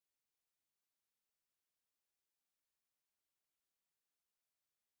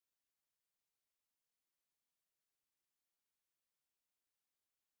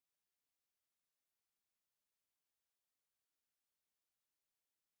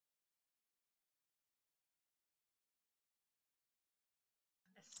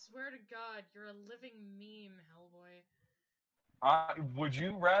swear to God, you're a living meme, Hellboy. Would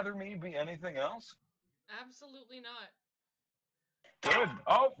you rather me be anything else? Absolutely not. Good.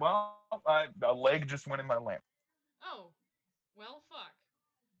 Oh, well, a leg just went in my lamp. Oh, well, fuck.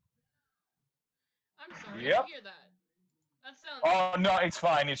 I'm sorry to Yep. hear that. That sounds... Oh, no, it's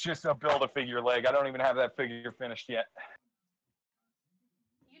fine. It's just a Build-A-Figure leg. I don't even have that figure finished yet.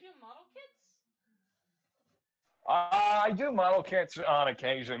 You do model kits? I do model kits on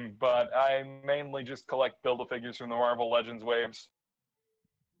occasion, but I mainly just collect Build-A-Figures from the Marvel Legends waves.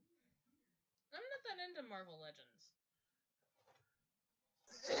 I'm not that into Marvel Legends.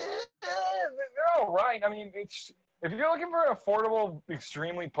 They're all right. I mean, if you're looking for an affordable,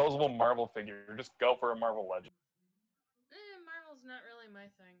 extremely posable Marvel figure, just go for a Marvel Legend. Marvel's not really my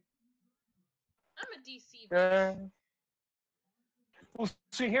thing. I'm a DC bitch. Well,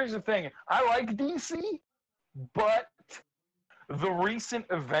 see, here's the thing. I like DC, but the recent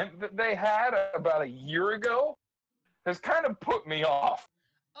event that they had about a year ago has kind of put me off.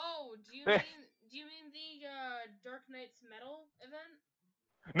 Oh, do you mean the Dark Knight's Metal event?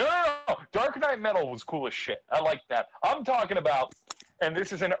 No. Dark Knight Metal was cool as shit. I like that. I'm talking about, and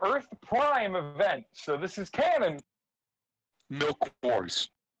this is an Earth Prime event, so this is canon. Milk Wars.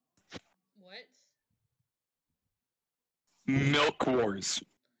 What? Milk Wars.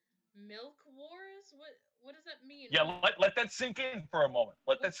 Milk Wars? What does that mean? Yeah, let that sink in for a moment.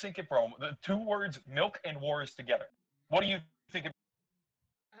 Let that sink in for a moment. The two words, milk and wars together. What do you think?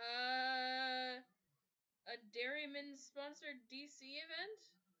 A Dairyman-sponsored DC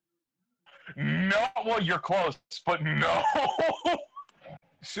event? No, well, you're close, but no.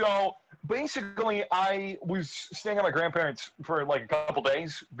 So basically, I was staying at my grandparents for like a couple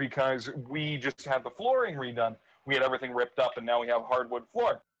days because we just had the flooring redone. We had everything ripped up, and now we have hardwood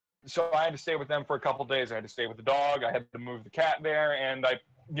floor. So I had to stay with them for a couple days. I had to stay with the dog. I had to move the cat there, and I,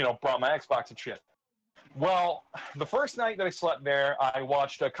 brought my Xbox and shit. Well, the first night that I slept there, I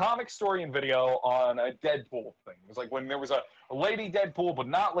watched a comic story and video on a Deadpool thing. It was like when there was a Lady Deadpool, but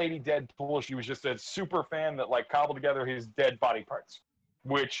not Lady Deadpool. She was just a super fan that like cobbled together his dead body parts,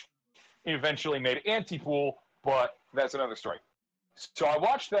 which eventually made Anti-Pool, but that's another story. So I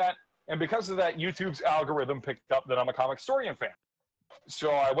watched that, and because of that, YouTube's algorithm picked up that I'm a comic historian fan.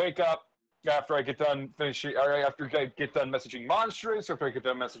 So I wake up after I get done finishing, or after I get done messaging Monstrous, after I get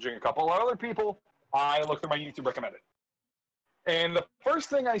done messaging a couple of other people, I look through my YouTube recommended. And the first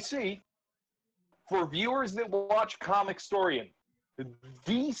thing I see, for viewers that watch Comic Storian, the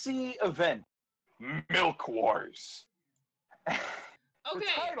DC event, Milk Wars. Okay. The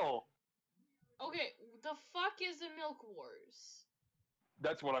title. Okay, the fuck is the Milk Wars?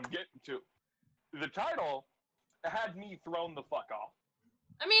 That's what I'm getting to. The title had me thrown the fuck off.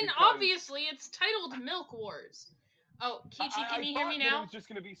 I mean, obviously, it's titled Milk Wars. Oh, Kichi, can you hear me now? It was just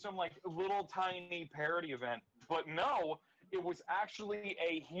going to be some like little tiny parody event, but no, it was actually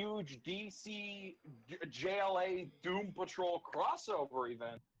a huge DC JLA Doom Patrol crossover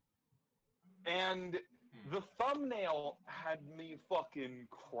event. And the thumbnail had me fucking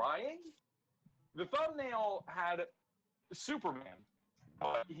crying. The thumbnail had Superman,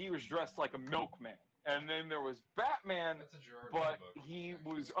 but he was dressed like a milkman. And then there was Batman, but he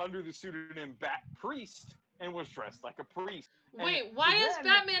was under the pseudonym Bat Priest and was dressed like a priest. Wait, why is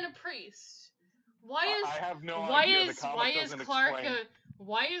Batman a priest? Why is I have no idea. The comic doesn't explain.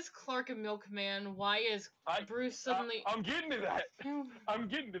 Why is Clark a milkman? Why is Bruce suddenly? I'm getting to that. I'm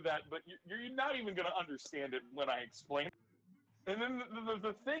getting to that, but you're not even gonna understand it when I explain it. And then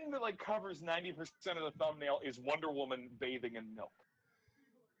the thing that like covers 90% of the thumbnail is Wonder Woman bathing in milk.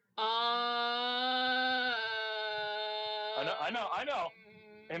 I know.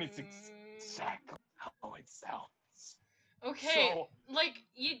 And it's exactly how it sounds. Okay, so, like,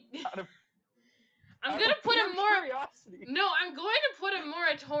 you... I'm going to put a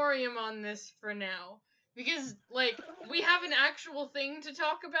moratorium on this for now. Because, like, we have an actual thing to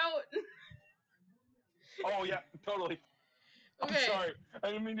talk about. Oh, yeah, totally. Okay. I'm sorry.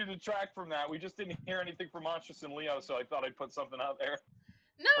 I didn't mean to detract from that. We just didn't hear anything from Monstrous and Leo, so I thought I'd put something out there.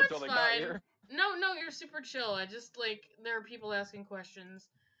 No, it's fine. No, you're super chill. I just, like, there are people asking questions.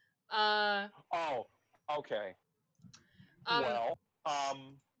 Oh, okay.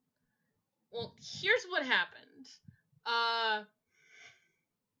 Well, here's what happened.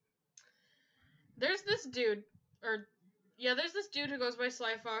 There's this dude who goes by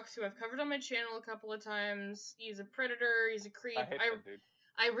Sly Fox, who I've covered on my channel a couple of times. He's a predator, he's a creep. I hate that dude.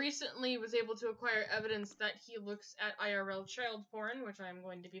 I recently was able to acquire evidence that he looks at IRL child porn, which I'm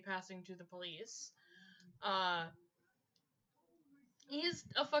going to be passing to the police. He's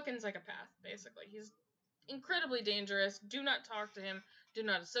a fucking psychopath, basically. He's incredibly dangerous. Do not talk to him. Do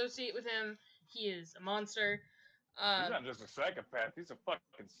not associate with him. He is a monster. He's not just a psychopath, he's a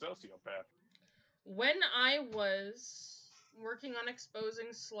fucking sociopath. When I was working on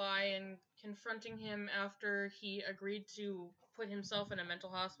exposing Sly and confronting him after he agreed to put himself in a mental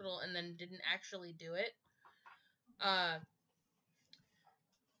hospital and then didn't actually do it,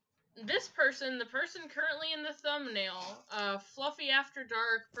 this person, the person currently in the thumbnail, Fluffy After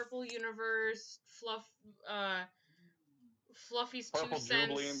Dark, Purple Universe, Fluffy's Purple 2 cents,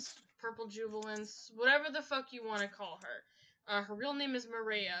 Jubilance. Purple Jubilance, whatever the fuck you want to call her. Her real name is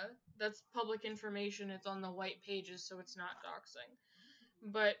Maria. That's public information. It's on the white pages, so it's not doxing.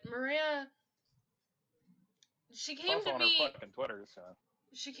 But Maria, she came also to on me. her fucking Twitter, so.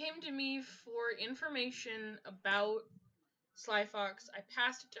 She came to me for information about Sly Fox. I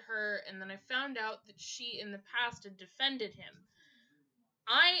passed it to her, and then I found out that she, in the past, had defended him.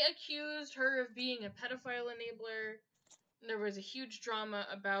 I accused her of being a pedophile enabler. There was a huge drama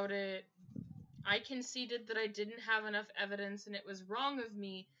about it. I conceded that I didn't have enough evidence, and it was wrong of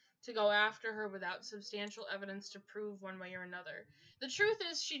me to go after her without substantial evidence to prove one way or another. The truth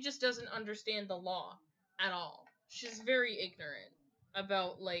is, she just doesn't understand the law at all. She's very ignorant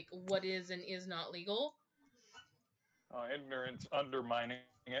about, like, what is and is not legal. Ignorance undermining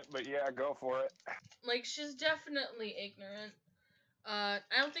it, but yeah, go for it. Like, she's definitely ignorant. I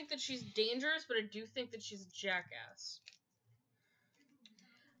don't think that she's dangerous, but I do think that she's a jackass.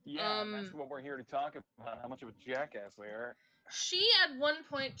 Yeah, and that's what we're here to talk about, how much of a jackass they are. She, at one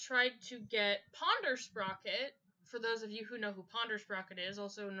point, tried to get Ponder Sprocket, for those of you who know who Ponder Sprocket is,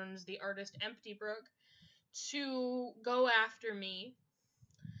 also known as the artist Empty Brook, to go after me.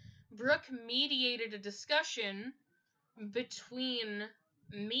 Brooke mediated a discussion between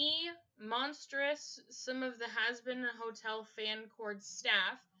me, Monstrous, some of the Has-Been Hotel fan cord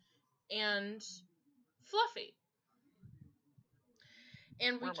staff, and Fluffy.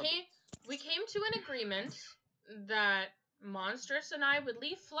 And we came to an agreement that Monstrous and I would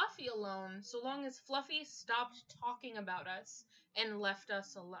leave Fluffy alone so long as Fluffy stopped talking about us and left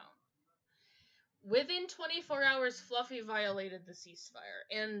us alone. Within 24 hours, Fluffy violated the ceasefire,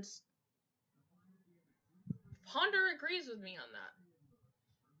 and Ponder agrees with me on that.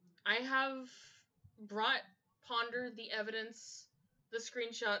 I have brought Ponder the evidence, the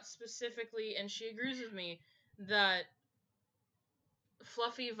screenshots specifically, and she agrees with me that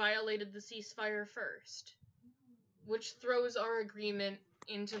Fluffy violated the ceasefire first, which throws our agreement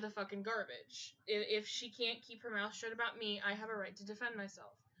into the fucking garbage. If she can't keep her mouth shut about me, I have a right to defend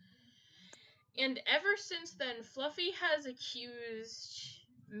myself. And ever since then, Fluffy has accused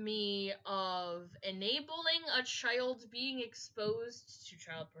me of enabling a child being exposed to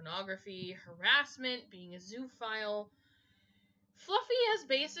child pornography, harassment, being a zoophile. Fluffy has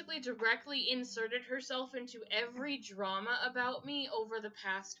basically directly inserted herself into every drama about me over the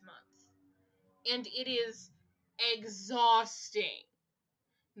past month. And it is exhausting.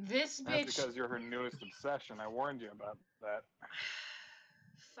 This bitch... That's because you're her newest obsession. I warned you about that.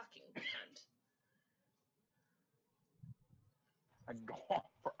 Fucking cunt. I go on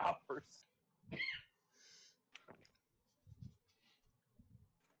for hours.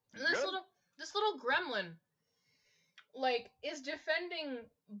 And this little gremlin, like, is defending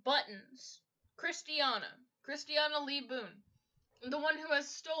Buttons, Christiana Lee Boone, the one who has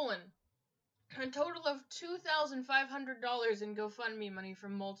stolen a total of $2,500 in GoFundMe money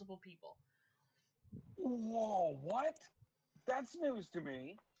from multiple people. Whoa, what? That's news to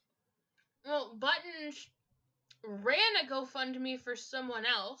me. Well, Buttons ran a GoFundMe for someone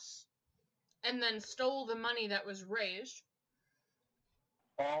else, and then stole the money that was raised.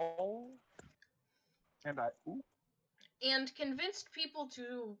 Oh. And convinced people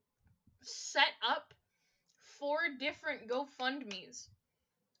to set up 4 different GoFundMes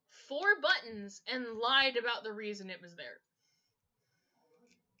for Buttons and lied about the reason it was there.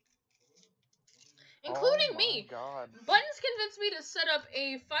 Including me. God. Buttons convinced me to set up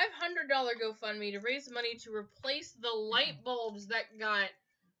a $500 GoFundMe to raise money to replace the light bulbs that got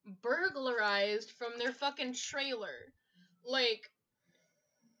burglarized from their fucking trailer. Like,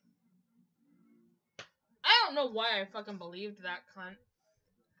 I don't know why I fucking believed that cunt.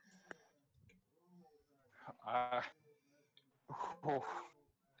 I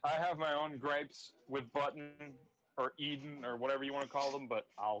have my own gripes with Button or Eden or whatever you want to call them, but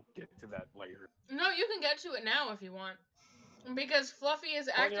I'll get to that later. No, you can get to it now if you want. Because Fluffy is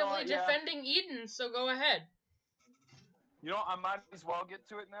actively defending Eden, so go ahead. You know, I might as well get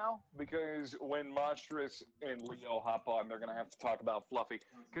to it now, because when Monstrous and Leo hop on, they're going to have to talk about Fluffy.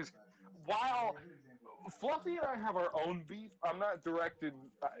 Because while Fluffy and I have our own beef, I'm not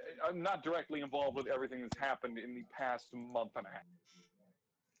directly involved with everything that's happened in the past month and a half.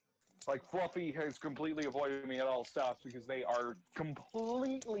 Like, Fluffy has completely avoided me at all stops because they are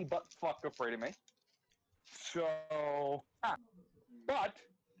completely butt-fuck afraid of me. So, but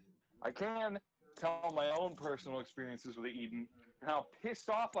I can tell my own personal experiences with Eden and how pissed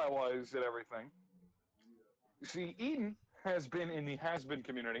off I was at everything. You see, Eden has been in the has-been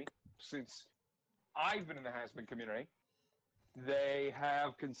community since I've been in the has-been community. They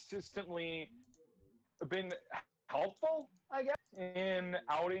have consistently been helpful, I guess, in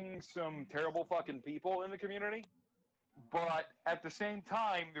outing some terrible fucking people in the community. But at the same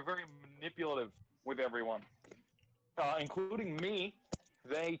time, they're very manipulative with everyone, including me.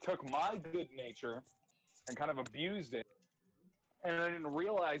 They took my good nature and kind of abused it. And I didn't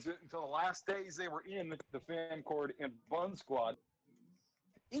realize it until the last days they were in the fan cord and Bun Squad.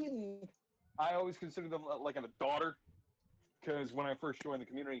 Eden, I always considered them like a daughter, because when I first joined the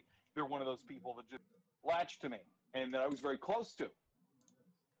community, they're one of those people that just latched to me and that I was very close to.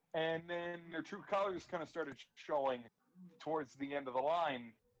 And then their true colors kind of started showing towards the end of the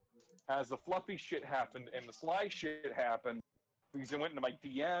line as the fluffy shit happened and the sly shit happened, because they went into my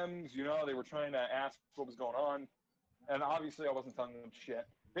DMs, you know, they were trying to ask what was going on. And obviously I wasn't telling them shit.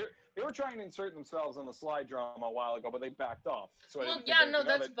 They were trying to insert themselves on the sly drama a while ago, but they backed off. So Well, yeah, no,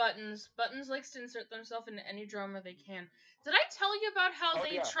 that's Buttons. Buttons likes to insert themselves into any drama they can. Did I tell you about how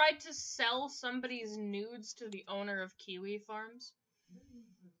they tried to sell somebody's nudes to the owner of Kiwi Farms?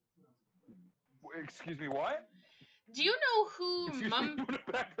 Excuse me, what? Do you know who you want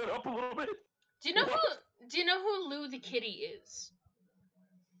to back that up a little bit? Do you know who Lou the Kitty is?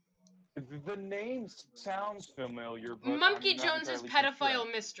 The name sounds familiar, but Monkey Jones's pedophile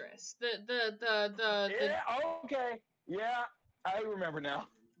mistress. Yeah, okay. Yeah, I remember now.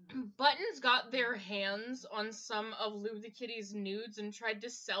 Buttons got their hands on some of Lou the Kitty's nudes and tried to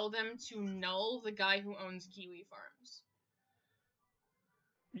sell them to Null, the guy who owns Kiwi Farms.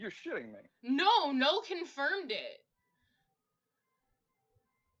 You're shitting me. No, Null confirmed it.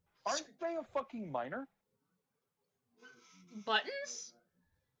 Aren't they a fucking minor? Buttons?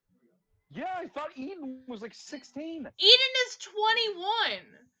 Yeah, I thought Eden was like 16. Eden is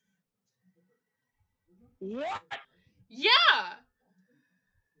 21. What? Yeah.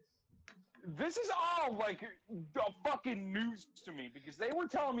 This is all like fucking news to me, because they were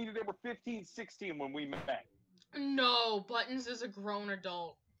telling me that they were 15, 16 when we met. No, Buttons is a grown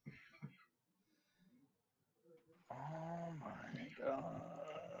adult. Oh my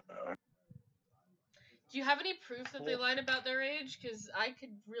god. Do you have any proof that they lied about their age? Because I could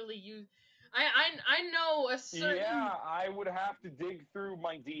really use... I know a certain... Yeah, I would have to dig through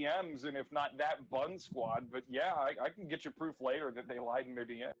my DMs, and if not that Bun Squad, but yeah, I can get you proof later that they lied in their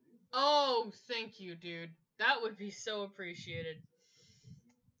DMs. Oh, thank you, dude. That would be so appreciated.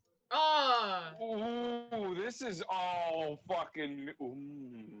 Ooh, this is all fucking...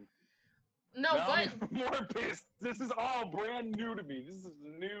 Ooh. No, now but... I'm more pissed. This is all brand new to me. This is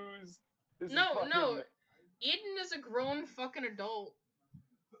news. This no, is fucking... no. Eden is a grown fucking adult.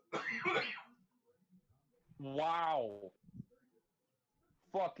 Wow.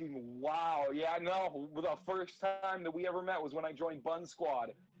 Fucking wow. Yeah, no, the first time that we ever met was when I joined Bun Squad.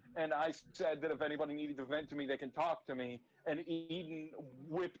 And I said that if anybody needed to vent to me, they can talk to me. And Eden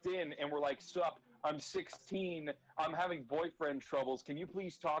whipped in and we're like, sup, I'm 16. I'm having boyfriend troubles. Can you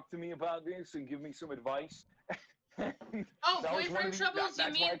please talk to me about this and give me some advice? Oh, boyfriend troubles, you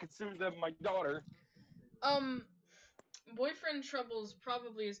mean? That's why I consider them my daughter. Boyfriend troubles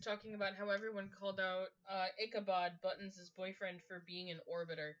probably is talking about how everyone called out Ichabod, Buttons' boyfriend, for being an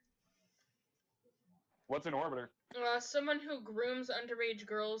orbiter. What's an orbiter? Someone who grooms underage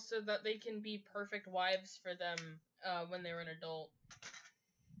girls so that they can be perfect wives for them when they're an adult.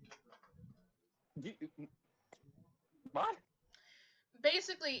 What?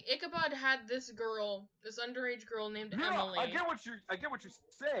 Basically, Ichabod had this underage girl named Emily. I get what you're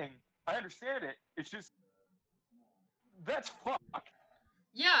saying. I understand it. It's just that's fuck.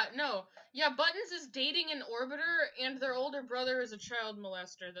 Yeah, no. Yeah, Buttons is dating an orbiter, and their older brother is a child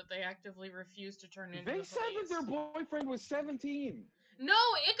molester that they actively refuse to turn into. They said that their boyfriend was 17. No,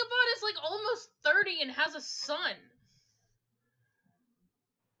 Ichabod is like almost 30 and has a son.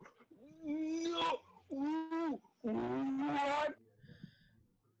 No. Ooh, what?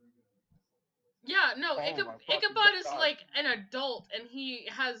 Yeah, no, Ichabod is like an adult, and he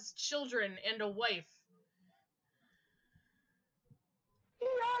has children and a wife. He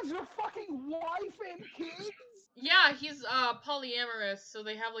has a fucking wife and kids? Yeah, he's polyamorous, so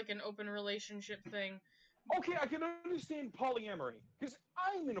they have like an open relationship thing. Okay, I can understand polyamory, because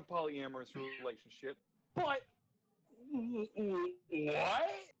I'm in a polyamorous relationship, but what?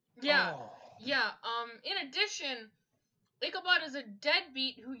 Yeah, yeah, in addition, Ichabod is a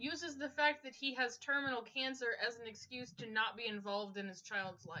deadbeat who uses the fact that he has terminal cancer as an excuse to not be involved in his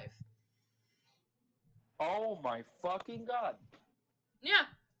child's life. Oh my fucking god. Yeah.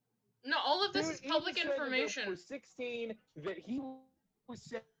 No, all of this is public Eden said information. That they were 16, that he was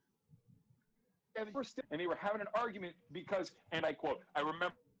 7, and they were having an argument because, and I quote, I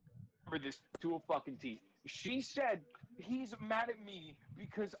remember this to a fucking T. She said, he's mad at me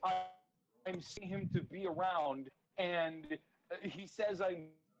because I'm seeing him to be around, and he says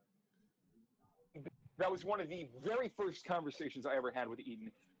that was one of the very first conversations I ever had with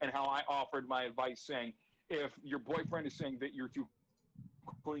Eden, and how I offered my advice saying, if your boyfriend is saying that you're too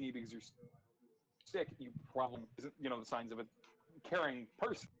clingy because you're sick, you probably isn't, the signs of a caring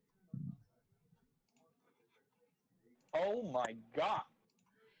person. Oh my god.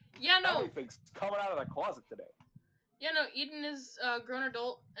 Yeah, no. Everything's coming out of the closet today. Yeah, no, Eden is a grown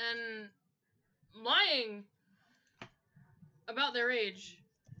adult and lying about their age.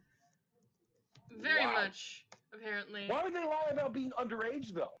 Very much, apparently. Why would they lie about being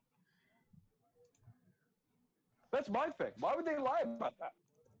underage, though? That's my thing. Why would they lie about that?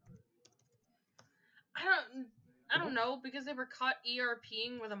 I don't know, because they were caught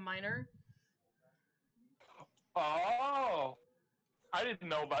ERPing with a minor. Oh, I didn't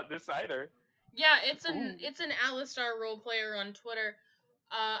know about this either. Yeah, it's an Alistar role player on Twitter.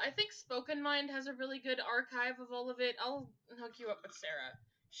 I think Spoken Mind has a really good archive of all of it. I'll hook you up with Sarah.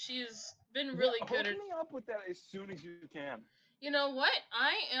 She's been really good at... Hook me up with that as soon as you can. You know what?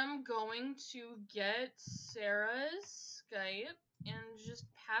 I am going to get Sarah's Skype and just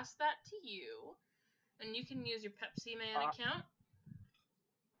pass that to you. And you can use your Pepsi Man account.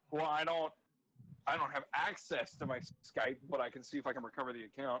 Well, I don't have access to my Skype, but I can see if I can recover the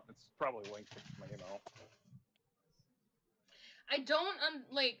account. It's probably linked to my email. I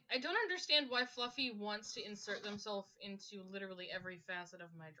don't understand why Fluffy wants to insert themselves into literally every facet of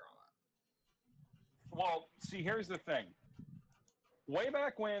my drama. Well, see, here's the thing. Way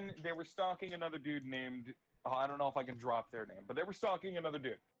back when they were stalking another dude named, I don't know if I can drop their name, but they were stalking another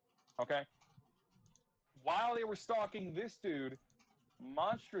dude, okay? While they were stalking this dude,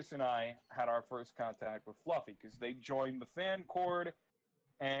 Monstrous and I had our first contact with Fluffy because they joined the fan cord,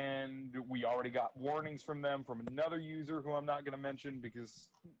 and we already got warnings from them from another user who I'm not going to mention because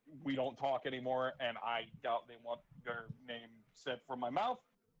we don't talk anymore, and I doubt they want their name said from my mouth.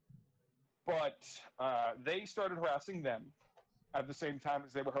 But they started harassing them at the same time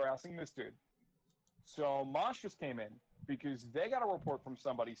as they were harassing this dude. So Monstrous came in because they got a report from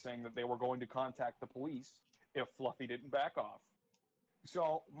somebody saying that they were going to contact the police if Fluffy didn't back off.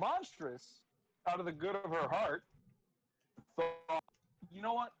 So Monstrous, out of the good of her heart, thought, you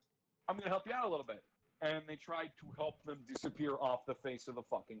know what? I'm going to help you out a little bit. And they tried to help them disappear off the face of the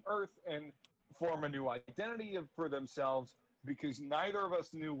fucking earth and form a new identity for themselves because neither of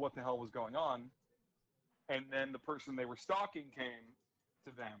us knew what the hell was going on. And then the person they were stalking came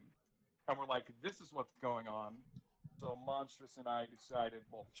to them and we're like, this is what's going on. So Monstrous and I decided,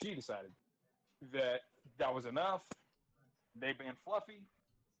 well, she decided that that was enough. They banned Fluffy,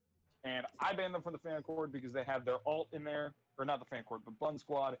 and I banned them from the fan cord because they had their alt in there, or not the fan cord, but Bun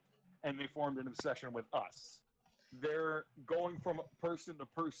Squad, and they formed an obsession with us. They're going from person to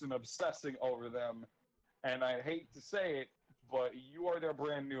person obsessing over them, and I hate to say it, but you are their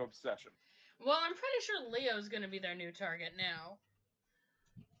brand new obsession. Well, I'm pretty sure Leo's going to be their new target now.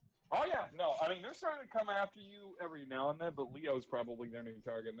 Oh, yeah, no, I mean, they're starting to come after you every now and then, but Leo's probably their new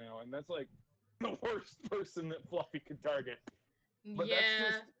target now, and that's like the worst person that Fluffy could target. But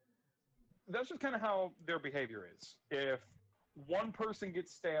yeah. That's just kind of how their behavior is. If one person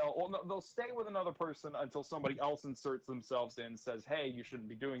gets stale, well, no, they'll stay with another person until somebody else inserts themselves in and says, hey, you shouldn't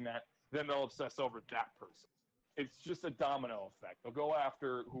be doing that. Then they'll obsess over that person. It's just a domino effect. They'll go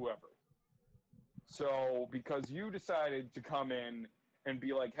after whoever. So because you decided to come in and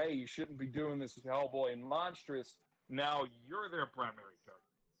be like, hey, you shouldn't be doing this with Hellboy and Monstrous, now you're their primary target.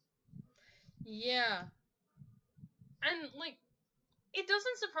 Yeah. And, like, it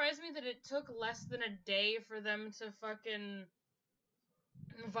doesn't surprise me that it took less than a day for them to fucking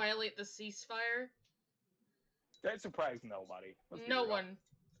violate the ceasefire. That surprised nobody. No one.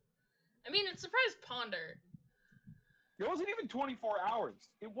 I mean, it surprised Ponder. It wasn't even 24 hours.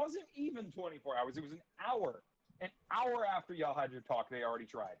 It wasn't even 24 hours. It was an hour. An hour after y'all had your talk, they already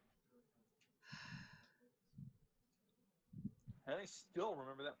tried. And I still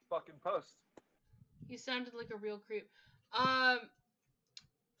remember that fucking post. You sounded like a real creep.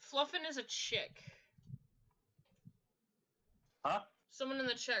 Fluffin is a chick. Huh? Someone in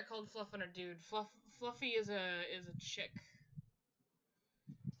the chat called Fluffin a dude. Fluffy is a chick.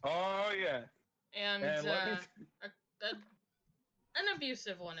 Oh, yeah. And An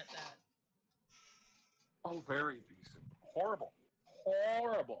abusive one at that. Oh, very abusive. Horrible.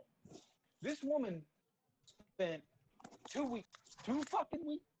 Horrible. This woman spent 2 fucking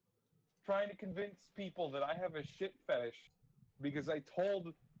weeks, trying to convince people that I have a shit fetish because I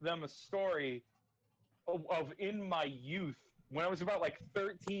told them a story of in my youth when I was about like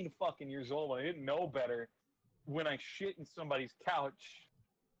 13 fucking years old. I didn't know better when I shit in somebody's couch,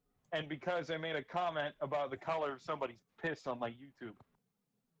 and because I made a comment about the color of somebody's piss on my YouTube.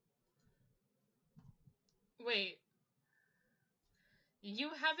 Wait. You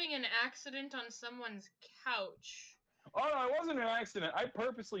having an accident on someone's couch? Oh, no, it wasn't an accident. I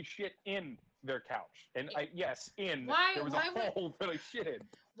purposely shit in their couch. And Why, there was a hole that I shit in.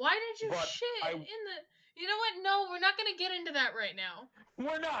 Why did you shit in the... You know what? No, we're not going to get into that right now.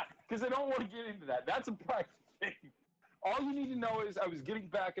 We're not, because I don't want to get into that. That's a private thing. All you need to know is I was getting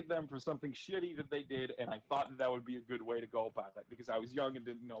back at them for something shitty that they did, and I thought that would be a good way to go about that, because I was young and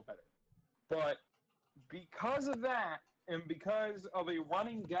didn't know better. But because of that, and because of a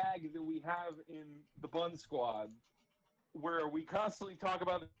running gag that we have in the Bun Squad, where we constantly talk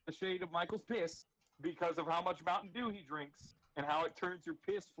about the shade of Michael's piss because of how much Mountain Dew he drinks and how it turns your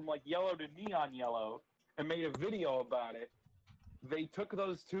piss from like yellow to neon yellow, and made a video about it, they took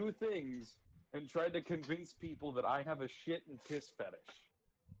those two things and tried to convince people that I have a shit and piss fetish.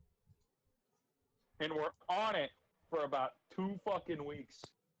 And we're on it for about 2 fucking weeks.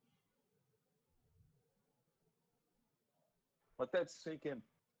 Let that sink in.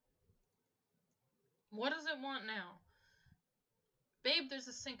 What does it want now? Babe, there's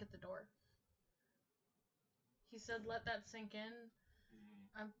a sink at the door. He said let that sink in.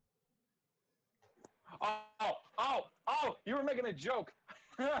 Oh, you were making a joke.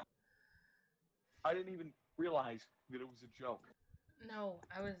 I didn't even realize that it was a joke. No,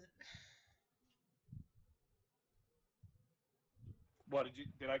 I was... What,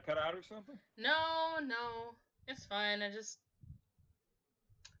 did I cut out or something? No. It's fine. I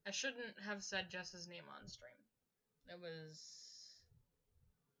shouldn't have said Jess's name on stream. It was...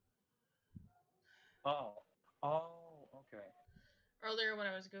 Oh, okay. Earlier when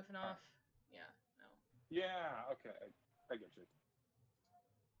I was goofing off. Yeah, no. Yeah, okay. I get you.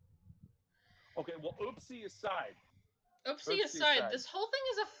 Okay, well, oopsie aside. Oopsie aside, this whole thing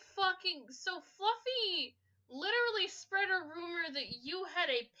is a fucking... So Fluffy literally spread a rumor that you had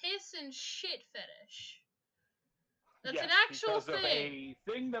a piss and shit fetish. That's an actual thing. Because of a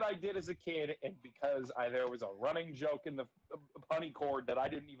thing that I did as a kid, and because there was a running joke in the honey cord that I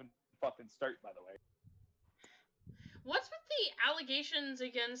didn't even fucking start, by the way. What's with the allegations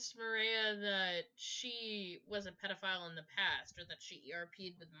against Maria that she was a pedophile in the past, or that she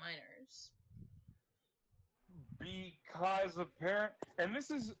ERP'd with minors? Because and this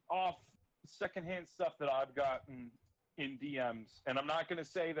is off secondhand stuff that I've gotten in DMs, and I'm not going to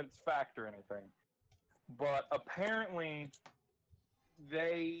say that it's fact or anything, but apparently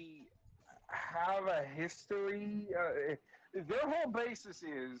they have a history. Their whole basis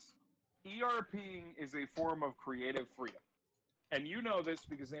is ERPing is a form of creative freedom. And you know this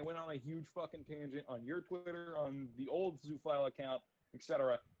because they went on a huge fucking tangent on your Twitter, on the old Zoofile account,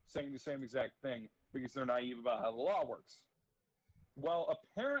 etc., saying the same exact thing because they're naive about how the law works. Well,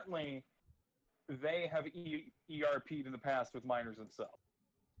 apparently, they have ERP'd in the past with minors themselves.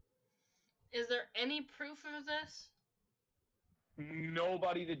 Is there any proof of this?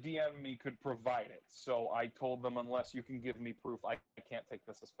 Nobody that DM'd me could provide it. So I told them, unless you can give me proof, I can't take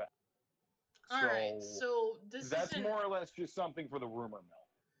this as fact. Alright, so that's more or less just something for the rumor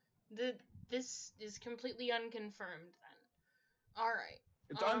mill. This is completely unconfirmed then. Alright.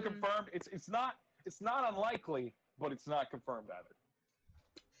 It's unconfirmed. It's not unlikely, but it's not confirmed either.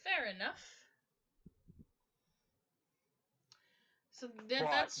 Fair enough. So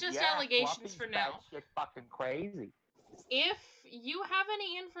that's just allegations for now. Shit fucking crazy. If you have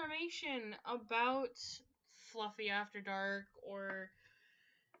any information about Fluffy After Dark or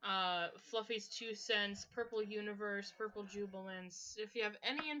Fluffy's 2 Cents, Purple Universe, Purple Jubilance, if you have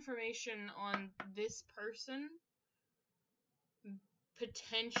any information on this person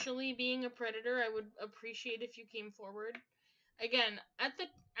potentially being a predator, I would appreciate if you came forward. Again, at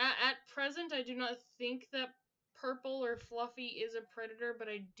present, I do not think that Purple or Fluffy is a predator, but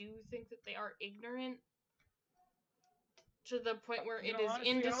I do think that they are ignorant to the point where it is honestly,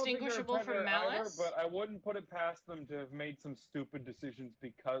 indistinguishable from malice. Either, but I wouldn't put it past them to have made some stupid decisions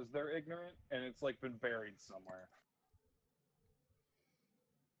because they're ignorant, and it's like been buried somewhere.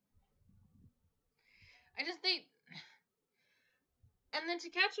 And then to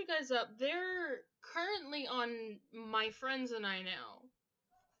catch you guys up, they're currently on My Friends and I now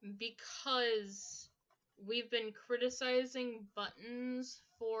because we've been criticizing buttons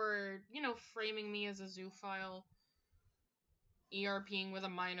for, you know, framing me as a zoophile, ERPing with a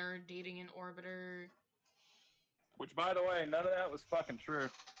minor, dating an orbiter. Which, by the way, none of that was fucking true.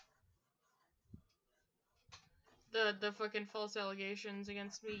 The fucking false allegations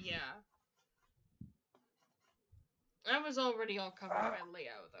against me, yeah. That was already all covered by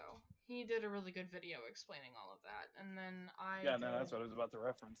Leo, though. He did a really good video explaining all of that, and then I Yeah, no, that's what I was about to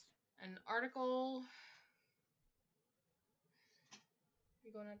reference. An article.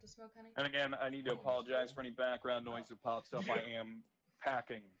 You going out to smoke, honey? And again, I need to apologize for any background noise that pops up. I am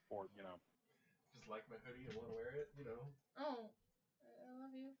packing for, you know. Just like my hoodie and want to wear it, you know. Oh, I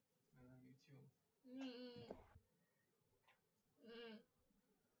love you. I love you too.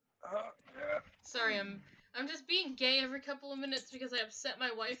 Sorry, I'm just being gay every couple of minutes because I upset my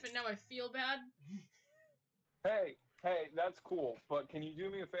wife and now I feel bad. Hey, that's cool. But can you do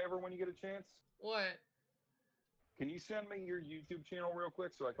me a favor when you get a chance? What? Can you send me your YouTube channel real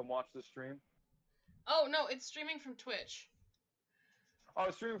quick so I can watch the stream? Oh, no, it's streaming from Twitch. Oh,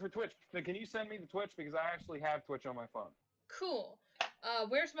 it's streaming for Twitch. Then can you send me the Twitch? Because I actually have Twitch on my phone. Cool.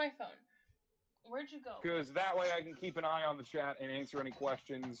 Where's my phone? Where'd you go? Because that way I can keep an eye on the chat and answer any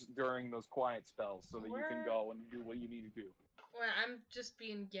questions during those quiet spells so that you can go and do what you need to do. Well, I'm just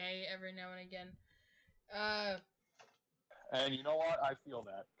being gay every now and again. And you know what? I feel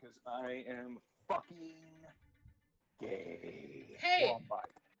that. Because I am fucking gay. Hey! Well, bye.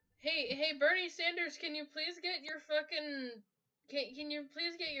 Hey, Bernie Sanders, can you please get your fucking... Can you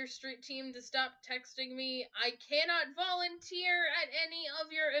please get your street team to stop texting me? I cannot volunteer at any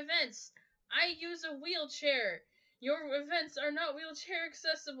of your events. I use a wheelchair. Your events are not wheelchair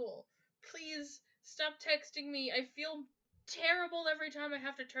accessible. Please stop texting me. I feel terrible every time I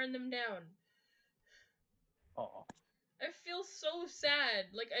have to turn them down. Aw. I feel so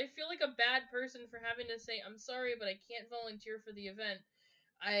sad. Like, I feel like a bad person for having to say, I'm sorry, but I can't volunteer for the event.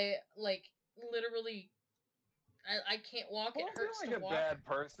 I, like, literally... I can't walk. It hurts like to walk. a bad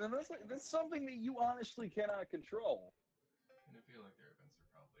person. That's something that you honestly cannot control. And I feel like their events are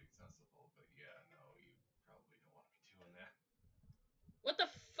probably accessible, but yeah, no, you probably don't want to be doing that. What the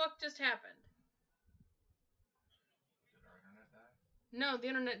fuck just happened? Did our internet die? No, the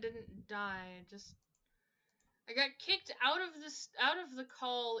internet didn't die. I got kicked out of the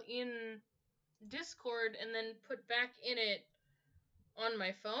call in Discord and then put back in it on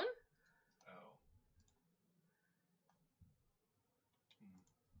my phone. Oh.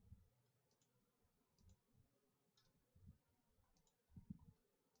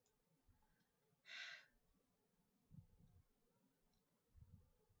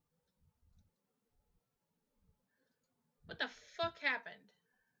 What the fuck happened?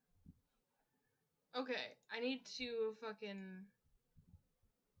 Okay, I need to fucking...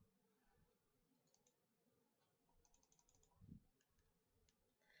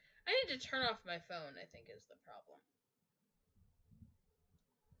 I need to turn off my phone, I think is the problem.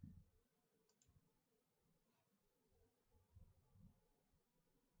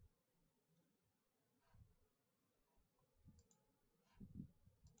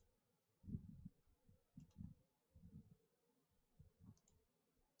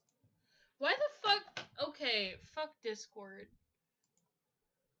 Why the fuck? Okay, fuck Discord.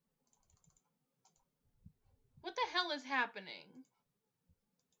 What the hell is happening?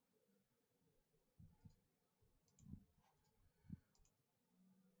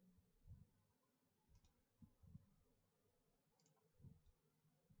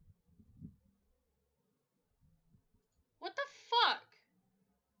 What the fuck?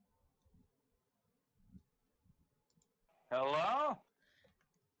 Hello?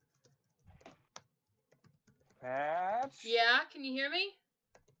 Patch? Yeah, can you hear me?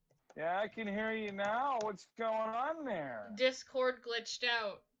 Yeah, I can hear you now. What's going on there? Discord glitched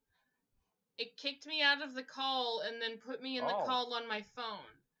out. It kicked me out of the call and then put me in the call on my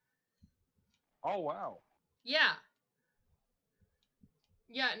phone. Oh, wow. Yeah.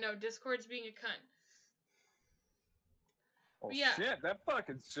 Yeah, no, Discord's being a cunt. Oh, yeah. Shit, that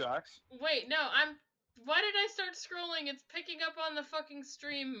fucking sucks. Wait, no, why did I start scrolling? It's picking up on the fucking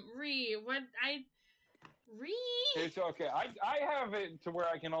stream. It's okay. I have it to where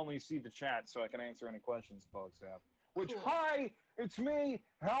I can only see the chat so I can answer any questions folks have. Which, cool. Hi, it's me,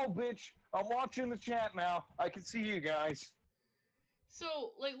 Hell Bitch. I'm watching the chat now. I can see you guys.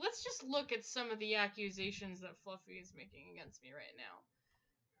 So, like, let's just look at some of the accusations that Fluffy is making against me right now.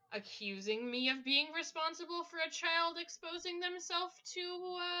 Accusing me of being responsible for a child exposing themselves to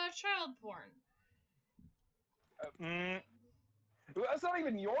child porn. That's not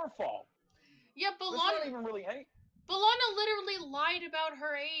even your fault. Yeah, That's not even really any... Balana literally lied about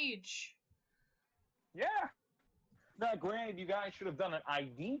her age. Yeah. Now, granted, you guys should have done an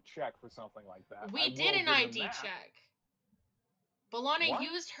ID check for something like that. We did an ID check. B'Elanna What?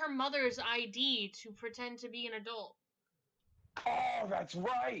 used her mother's ID to pretend to be an adult. Oh, that's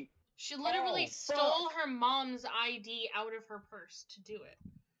right. She literally stole her mom's ID out of her purse to do it.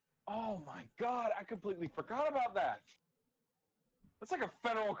 Oh my god, I completely forgot about that. That's like a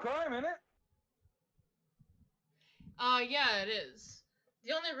federal crime, isn't it? Yeah, it is.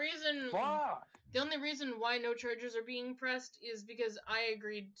 The only reason Fuck. The only reason why no charges are being pressed is because I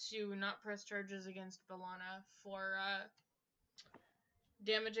agreed to not press charges against B'Elanna for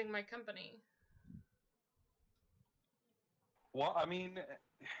damaging my company. Well, I mean,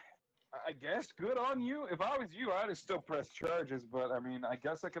 I guess good on you. If I was you, I'd have still pressed charges, but I mean, I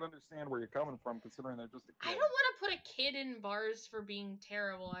guess I can understand where you're coming from, considering they're just a kid. I don't want to put a kid in bars for being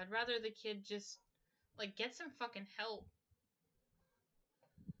terrible. I'd rather the kid just, like, get some fucking help.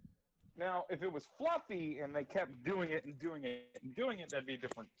 Now, if it was Fluffy and they kept doing it and doing it and doing it, that'd be a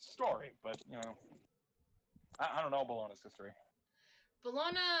different story. But, you know, I don't know B'Elanna's history.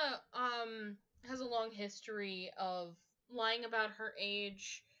 B'Elanna, has a long history of lying about her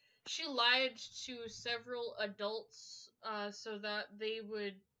age. She lied to several adults, so that they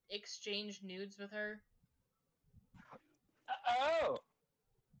would exchange nudes with her. Oh!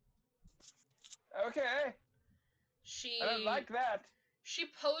 Okay. I don't like that. She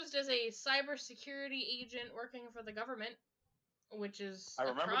posed as a cybersecurity agent working for the government, which is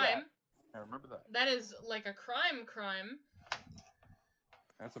a crime. I remember that. That is like a crime.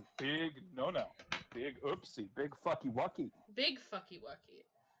 That's a big no-no. Big oopsie. Big fucky wucky. Big fucky wucky.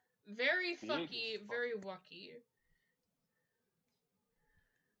 Very fucky, very wucky.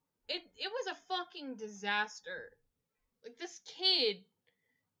 It was a fucking disaster. Like, this kid,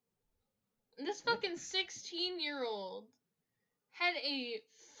 this fucking 16-year-old had a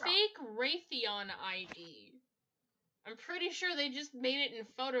fake Raytheon ID. I'm pretty sure they just made it in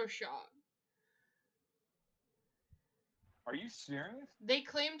Photoshop. Are you serious? They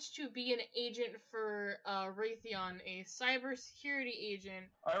claimed to be an agent for Raytheon, a cybersecurity agent.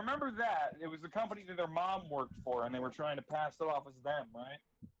 I remember that. It was the company that their mom worked for, and they were trying to pass it off as them, right?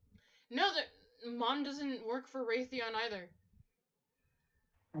 No, mom doesn't work for Raytheon either.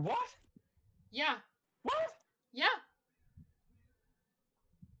 What? Yeah. What? Yeah.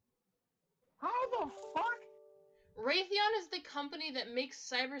 How the fuck? Raytheon is the company that makes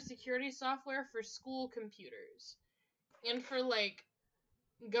cybersecurity software for school computers. And for, like,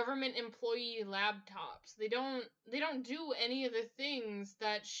 government employee laptops. They don't do any of the things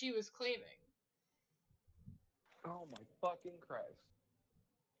that she was claiming. Oh my fucking Christ.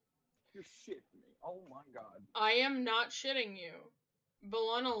 You're shitting me. Oh my god. I am not shitting you.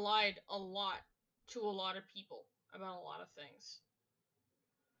 B'Elanna lied a lot to a lot of people about a lot of things.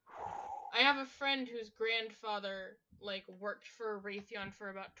 I have a friend whose grandfather, like, worked for Raytheon for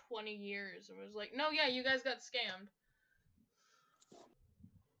about 20 years and was like, no, yeah, you guys got scammed.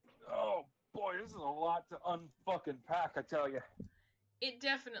 Oh boy, this is a lot to unfucking pack, I tell you. It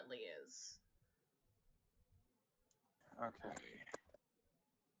definitely is. Okay.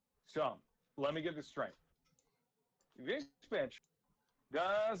 So, let me get this straight. This bitch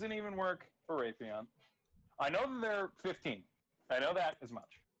doesn't even work for Raytheon. I know that they're 15. I know that as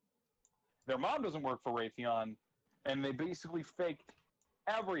much. Their mom doesn't work for Raytheon, and they basically faked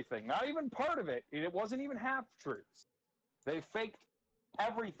everything. Not even part of it. It wasn't even half-truths. They faked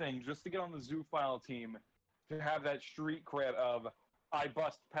everything just to get on the Zoophile team to have that street cred of, I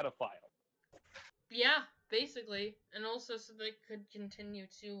bust pedophile. Yeah, basically. And also so they could continue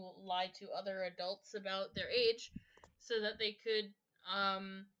to lie to other adults about their age so that they could,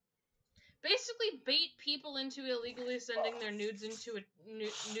 basically bait people into illegally sending their nudes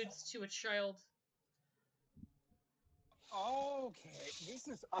nudes to a child. Okay, this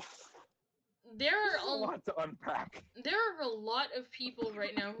is There are a lot to unpack. There are a lot of people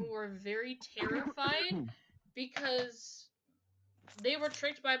right now who are very terrified because they were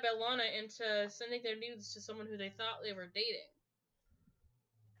tricked by B'Elanna into sending their nudes to someone who they thought they were dating.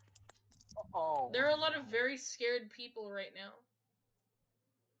 Oh. There are a lot of very scared people right now.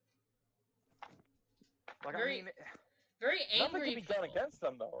 Like, very, I mean, very angry nothing can be people. done against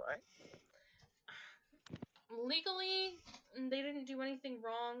them, though, right? Legally, they didn't do anything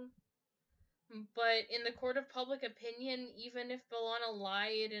wrong. But in the court of public opinion, even if B'Elanna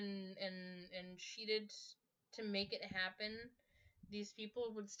lied and cheated to make it happen, these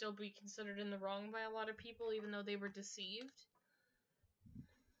people would still be considered in the wrong by a lot of people, even though they were deceived.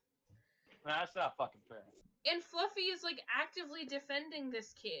 That's not fucking fair. And Fluffy is, like, actively defending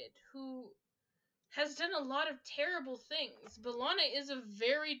this kid, who has done a lot of terrible things. B'Elanna is a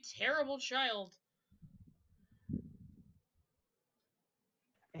very terrible child.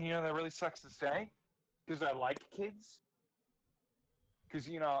 that really sucks to say, because I like kids. Because,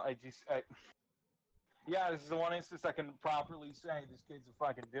 yeah, this is the one instance I can properly say this kid's a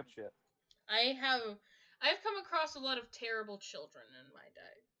fucking dipshit. I've come across a lot of terrible children in my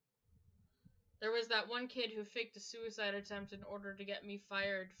day. There was that one kid who faked a suicide attempt in order to get me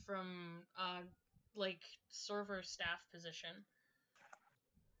fired from, server staff position.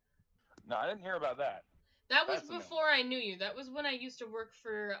 No, I didn't hear about that. That was before I knew you. That was when I used to work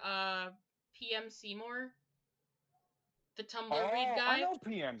for, PM Seymour. The Tumblr read guy. I know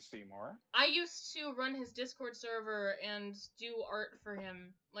PM Seymour. I used to run his Discord server and do art for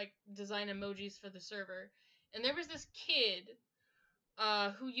him, like design emojis for the server. And there was this kid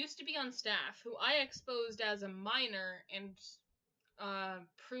who used to be on staff, who I exposed as a minor and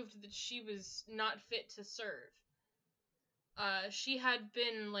proved that she was not fit to serve. She had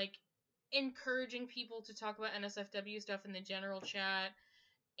been like encouraging people to talk about NSFW stuff in the general chat,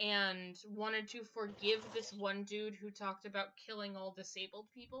 and wanted to forgive this one dude who talked about killing all disabled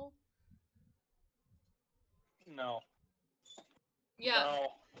people. No. Yeah. No.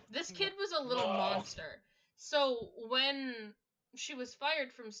 This kid was a little monster. So when she was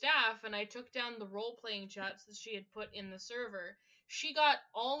fired from staff and I took down the role-playing chats that she had put in the server, she got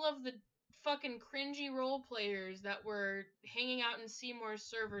all of the fucking cringy role-players that were hanging out in Seymour's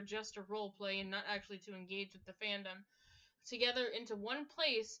server just to role-play and not actually to engage with the fandom together into one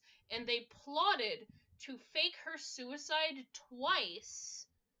place, and they plotted to fake her suicide twice.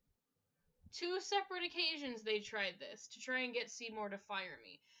 2 separate occasions they tried this to try and get Seymour to fire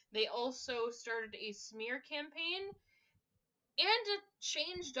me. They also started a smear campaign and a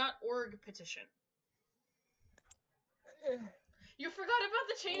change.org petition. You forgot about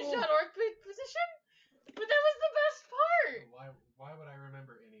the change.org petition? But that was the best part! Why would I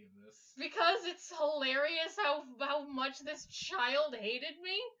remember any of this? Because it's hilarious how much this child hated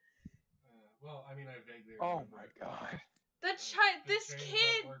me. Well, I mean, I vaguely remember. Oh my god. This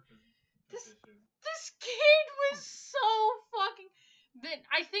kid was so fucking...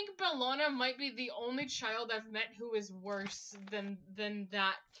 I think Bellona might be the only child I've met who is worse than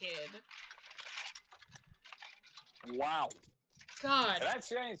that kid. Wow. God. And that's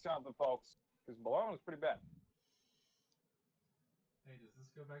saying something, folks, because Bellona's pretty bad. Hey, does this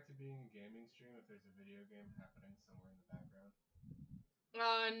go back to being a gaming stream if there's a video game happening somewhere in the background?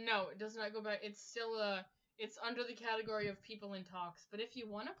 No, it does not go back. It's still, it's under the category of people in talks. But if you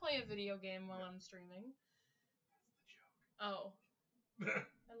want to play a video game while I'm streaming... That's the joke. Oh.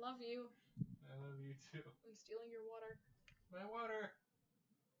 I love you. I love you too. I'm stealing your water. My water!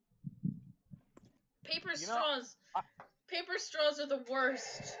 Paper straws! Paper straws are the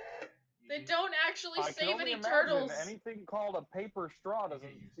worst. They don't actually save any turtles. Anything called a paper straw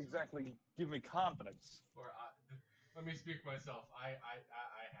doesn't exactly give me confidence. Let me speak for myself. I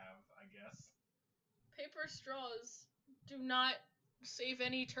have, I guess. Paper straws do not save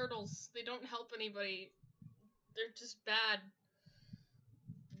any turtles. They don't help anybody. They're just bad.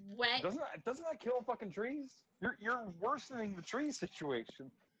 Wet. Doesn't that kill fucking trees? You're worsening the tree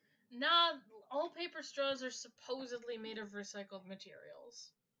situation. Nah, all paper straws are supposedly made of recycled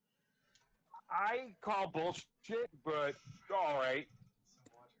materials. I call bullshit, but alright.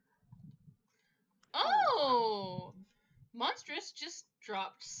 Oh! Monstrous just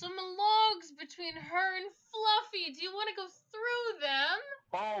dropped some logs between her and Fluffy. Do you want to go through them?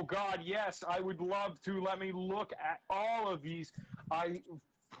 Oh god, yes, I would love to. Let me look at all of these. I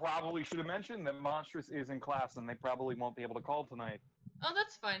probably should have mentioned that Monstrous is in class and they probably won't be able to call tonight. Oh,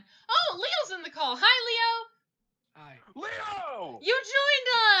 that's fine. Oh, Leo's in the call. Hi, Leo! Hi. Leo! You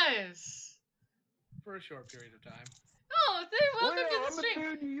joined us! For a short period of time. Oh, welcome Leo, to the I'm stream. the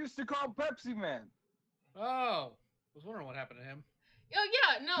dude you used to call Pepsi Man. Oh, I was wondering what happened to him. Oh,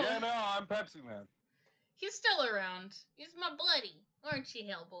 yeah, no. Yeah, no, I'm Pepsi Man. He's still around. He's my buddy. Aren't you,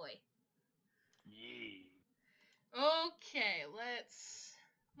 Hellboy? Yeah. Okay, let's...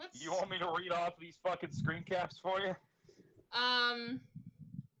 You want me to read off these fucking screen caps for you?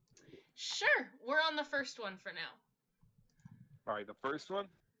 Sure. We're on the first one for now. Alright, the first one?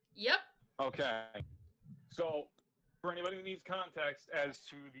 Yep. Okay. So, for anybody who needs context as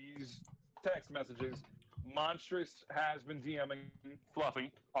to these text messages, Monstrous has been DMing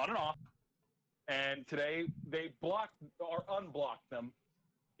Fluffy on and off, and today they blocked or unblocked them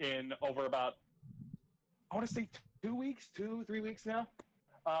in over about, I want to say 2 weeks, 3 weeks now,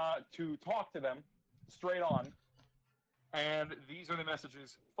 to talk to them straight on, and these are the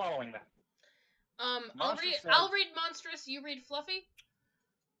messages following that. I'll read Monstrous, you read Fluffy?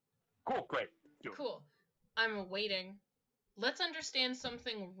 Cool, great. Do it. Cool. I'm waiting. Let's understand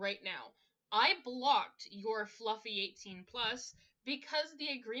something right now. I blocked your Fluffy 18+ because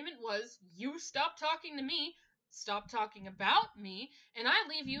the agreement was you stop talking to me, stop talking about me, and I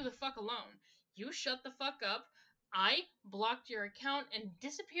leave you the fuck alone. You shut the fuck up. I blocked your account and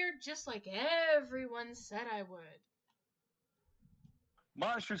disappeared just like everyone said I would.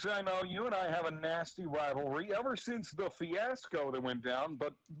 Monsters, I know you and I have a nasty rivalry ever since the fiasco that went down,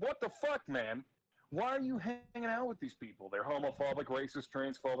 but what the fuck, man? Why are you hanging out with these people? They're homophobic, racist,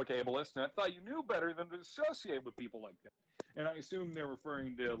 transphobic, ableist, and I thought you knew better than to associate with people like that. And I assume they're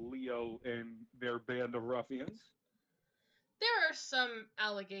referring to Leo and their band of ruffians. There are some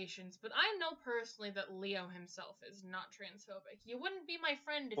allegations, but I know personally that Leo himself is not transphobic. You wouldn't be my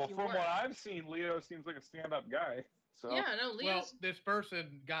friend if Well, you from were. what I've seen, Leo seems like a stand-up guy. So. Yeah, no, Leo's... Well, this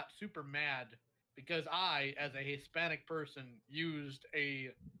person got super mad because I, as a Hispanic person, used a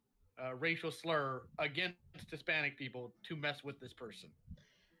racial slur against Hispanic people to mess with this person.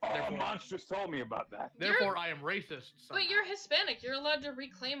 Oh, Monch just told me about that. Therefore, I am racist. Somehow. But you're Hispanic. You're allowed to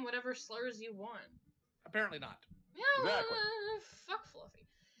reclaim whatever slurs you want. Apparently not. Yeah, Exactly. Fuck Fluffy.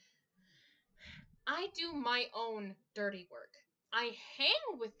 I do my own dirty work. I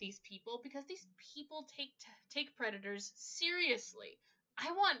hang with these people because these people take predators seriously.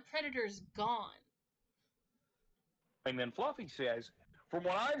 I want predators gone. And then Fluffy says, from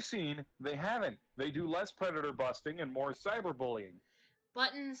what I've seen, they haven't. They do less predator busting and more cyberbullying.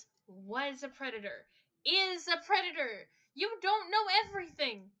 Buttons was a predator. Is a predator. You don't know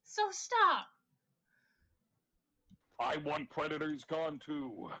everything, so stop. I want predators gone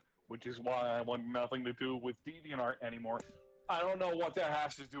too, which is why I want nothing to do with DeviantArt anymore. I don't know what that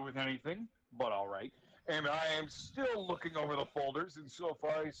has to do with anything, but all right. And I am still looking over the folders, and so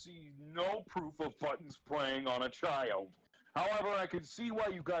far I see no proof of Buttons preying on a child. However, I can see why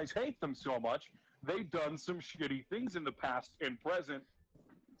you guys hate them so much. They've done some shitty things in the past and present.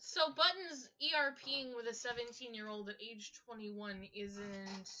 So Buttons ERPing with a 17-year-old at age 21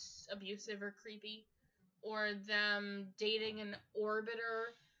 isn't abusive or creepy? Or them dating an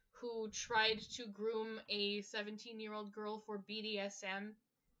orbiter who tried to groom a 17-year-old girl for BDSM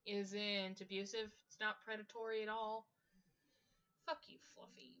isn't abusive. It's not predatory at all. Fuck you,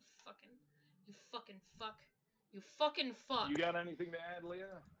 Fluffy. You fucking fuck. You fucking fuck. You got anything to add,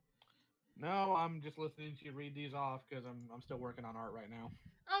 Leah? No, I'm just listening to you read these off because I'm still working on art right now.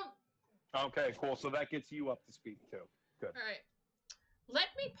 Oh. Okay, cool. So that gets you up to speed too. Good. All right. Let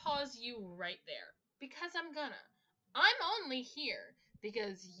me pause you right there. Because I'm gonna. I'm only here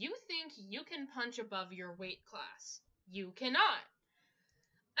because you think you can punch above your weight class. You cannot.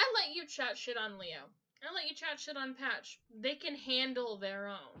 I let you chat shit on Leo. I let you chat shit on Patch. They can handle their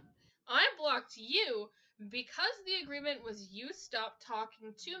own. I blocked you because the agreement was you stop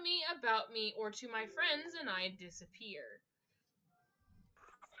talking to me, about me, or to my friends, and I disappear.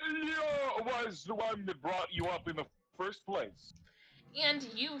 Leo was the one that brought you up in the first place. And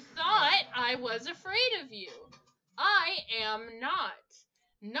you thought I was afraid of you. I am not.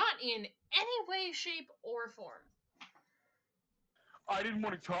 Not in any way, shape, or form. I didn't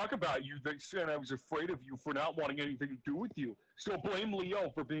want to talk about you. They said I was afraid of you for not wanting anything to do with you. So blame Leo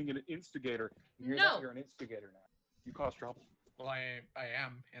for being an instigator. You hear No. that? You're an instigator now. You cause trouble. Well, I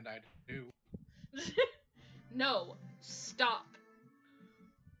am, and I do. No. Stop.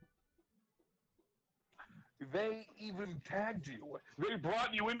 They even tagged you. They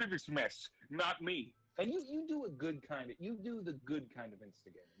brought you into this mess, not me. And you do a good kind of, you do the good kind of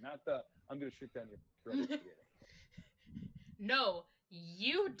instigator, not the, I'm going to shit down your throat instigator. No,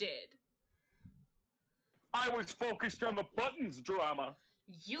 you did. I was focused on the Buttons drama.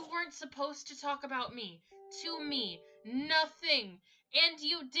 You weren't supposed to talk about me. To me. Nothing. And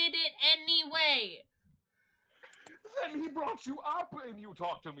you did it anyway. Then he brought you up and you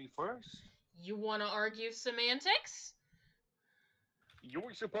talked to me first. You want to argue semantics? You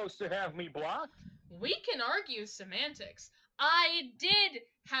were supposed to have me blocked. We can argue semantics. I did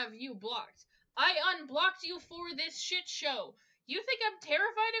have you blocked. I unblocked you for this shit show. You think I'm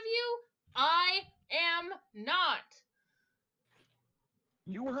terrified of you? I am not.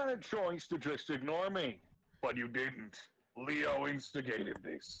 You had a choice to just ignore me, but you didn't. Leo instigated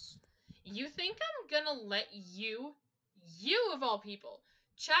this. You think I'm gonna let you of all people,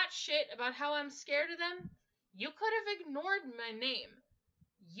 chat shit about how I'm scared of them? You could have ignored my name.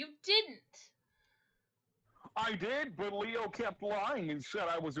 You didn't. I did, but Leo kept lying and said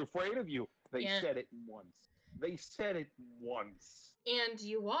I was afraid of you. They said it once. They said it once. And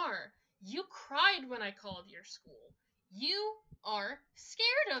you are. You cried when I called your school. You are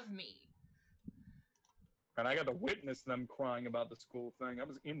scared of me. And I got to witness them crying about the school thing. I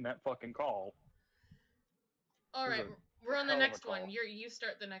was in that fucking call. All right, we're on the next one. You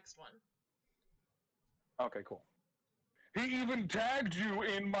start the next one. Okay, cool. He even tagged you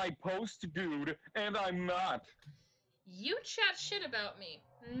in my post, dude, and I'm not. You chat shit about me,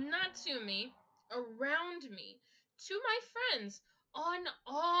 not to me, around me, to my friends, on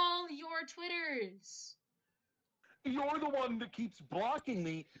all your Twitters. You're the one that keeps blocking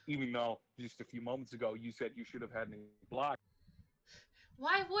me, even though just a few moments ago you said you should have had me blocked.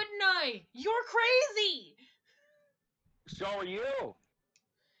 Why wouldn't I? You're crazy! So are you.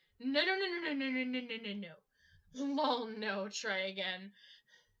 No, no, no, no, no, no, no, no, no, no. Lol, no, try again.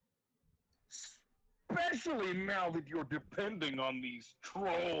 Especially now that you're depending on these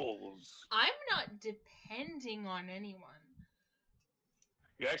trolls. I'm not depending on anyone.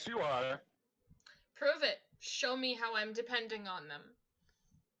 Yes, you are. Prove it. Show me how I'm depending on them.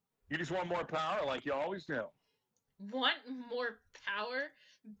 You just want more power like you always do. Want more power?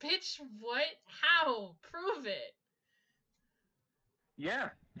 Bitch, what? How? Prove it. Yeah,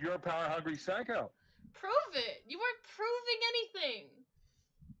 you're a power-hungry psycho. Prove it. You aren't proving anything.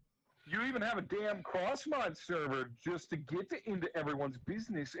 You even have a damn crossmod server just to get into everyone's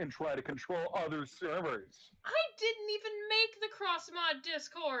business and try to control other servers. I didn't even make the crossmod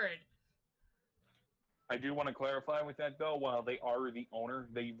Discord. I do want to clarify with that, though, while they are the owner,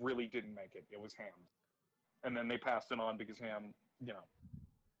 they really didn't make it. It was Ham. And then they passed it on because Ham, you know.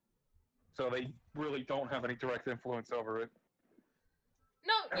 So they really don't have any direct influence over it.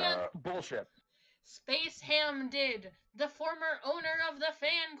 No, yeah. Bullshit. Space Ham did. The former owner of the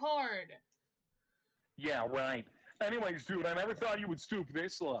fan cord. Yeah, right. Anyways, dude, I never thought you would stoop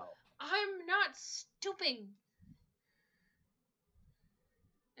this low. I'm not stooping.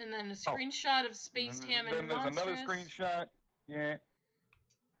 And then a screenshot of Space Ham and Then there's another screenshot. Yeah.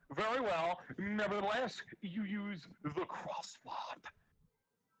 Very well. Nevertheless, you use the crosswalk.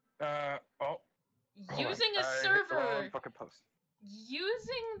 Using a I hit the server. wrong fucking post.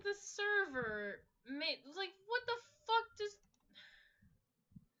 Using the server. Like, what the fuck does...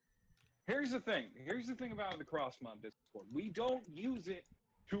 Here's the thing. Here's the thing about the crossmod Discord. We don't use it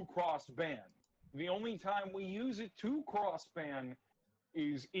to cross-ban. The only time we use it to cross-ban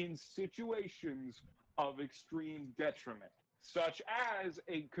is in situations of extreme detriment, such as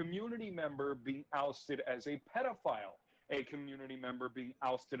a community member being ousted as a pedophile, a community member being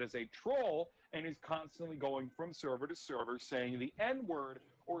ousted as a troll, and is constantly going from server to server saying the N-word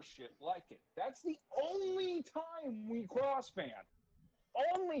or shit like it. That's the only time we cross-ban.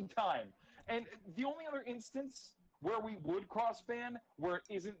 Only time. And the only other instance where we would cross-ban, where it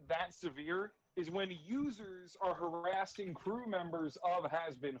isn't that severe, is when users are harassing crew members of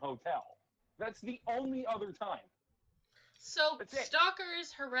Has-Been Hotel. That's the only other time. So,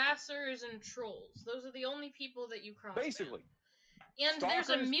 stalkers, harassers, and trolls. Those are the only people that you cross-ban. Basically. And Stalkers,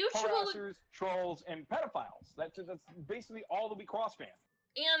 there's a mutual... harassers, trolls, and pedophiles. That's basically all that we cross-ban.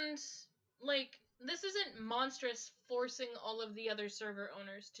 And, like, this isn't Monstrous forcing all of the other server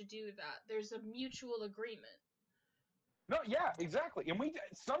owners to do that. There's a mutual agreement. No, yeah, exactly. And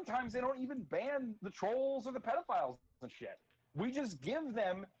sometimes they don't even ban the trolls or the pedophiles and shit. We just give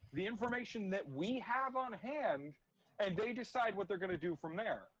them the information that we have on hand, and they decide what they're going to do from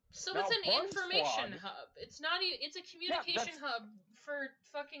there. So now, it's an Bug information Squad, hub. It's not it's a communication hub for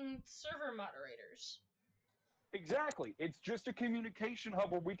fucking server moderators. Exactly. It's just a communication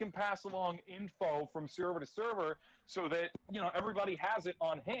hub where we can pass along info from server to server so that, everybody has it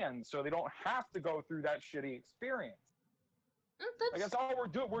on hand so they don't have to go through that shitty experience. That's all we're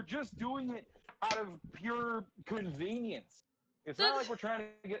doing. We're just doing it out of pure convenience. It's not like we're trying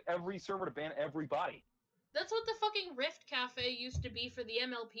to get every server to ban everybody. That's what the fucking Rift Cafe used to be for the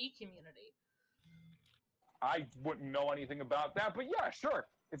MLP community. I wouldn't know anything about that, but yeah, sure.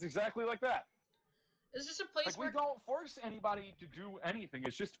 It's exactly like that. It's just a place where... we don't force anybody to do anything.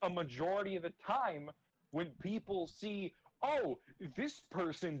 It's just a majority of the time when people see, oh, this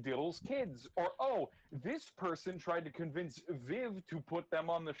person diddles kids, or oh, this person tried to convince Viv to put them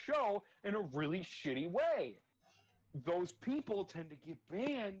on the show in a really shitty way. Those people tend to get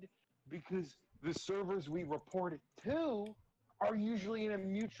banned because the servers we report it to are usually in a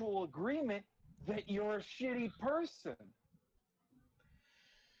mutual agreement that you're a shitty person.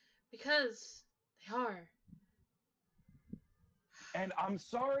 Because they are. And I'm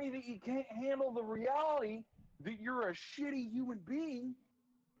sorry that you can't handle the reality that you're a shitty human being,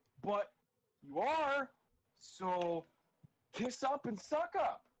 but you are, so kiss up and suck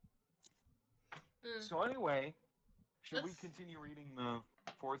up. So anyway, should we continue reading the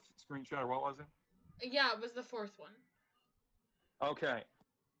fourth screenshot, or what was it? Yeah, it was the fourth one. Okay.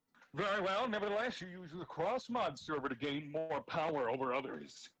 Very well. Nevertheless, you use the cross-mod server to gain more power over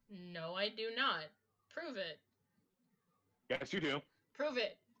others. No, I do not. Prove it. Yes, you do. Prove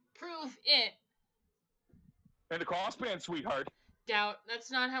it. Prove it. And a crossband, sweetheart. Doubt. That's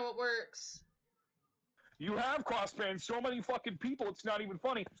not how it works. You have crossbanned so many fucking people, it's not even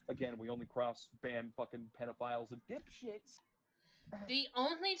funny. Again, we only crossband fucking pedophiles and dipshits. The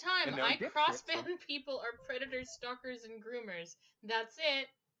only time And they're I dipshits, crossband so- people are predators, stalkers, and groomers. That's it.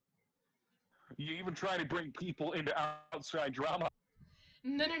 You even try to bring people into outside drama.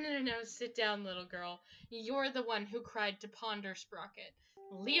 No. Sit down, little girl. You're the one who cried to Ponder Sprocket.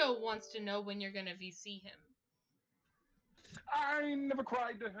 Leo wants to know when you're gonna VC him. I never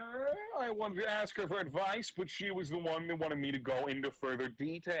cried to her. I wanted to ask her for advice, but she was the one that wanted me to go into further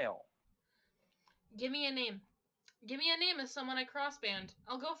detail. Give me a name. Give me a name of someone I crossbanned.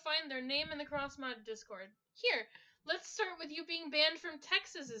 I'll go find their name in the CrossMod Discord. Here, let's start with you being banned from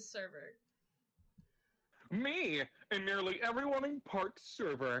Texas's server. Me and nearly everyone in Park's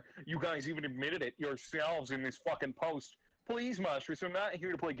server. You guys even admitted it yourselves in this fucking post. Please, Monstrous, I'm not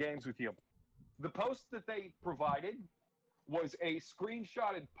here to play games with you. The post that they provided was a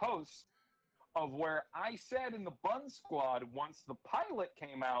screenshotted post of where I said in the Bun Squad once the pilot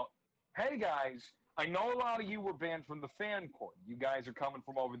came out, hey guys, I know a lot of you were banned from the fan court. You guys are coming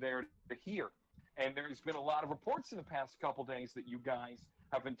from over there to here. And there's been a lot of reports in the past couple days that you guys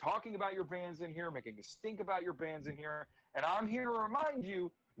have been talking about your bans in here, making a stink about your bans in here. And I'm here to remind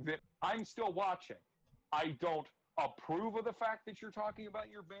you that I'm still watching. I don't approve of the fact that you're talking about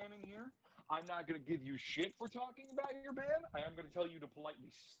your ban in here. I'm not going to give you shit for talking about your ban. I am going to tell you to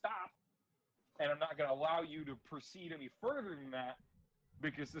politely stop. And I'm not going to allow you to proceed any further than that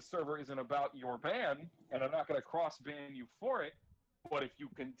because this server isn't about your ban. And I'm not going to cross-ban you for it. But if you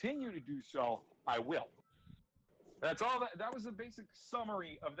continue to do so, I will. That's all. That was the basic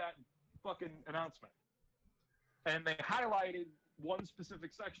summary of that fucking announcement. And they highlighted one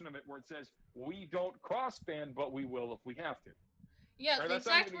specific section of it where it says, we don't cross-ban, but we will if we have to. Yeah, Or the that's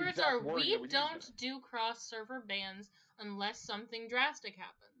not exact even the words exact are, wording we that was used don't there. do cross-server bans unless something drastic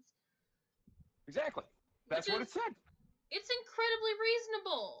happens. Exactly. That's Which what is- it said. It's incredibly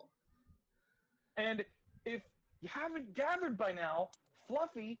reasonable. And if you haven't gathered by now,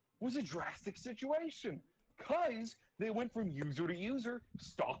 Fluffy was a drastic situation. Because they went from user to user,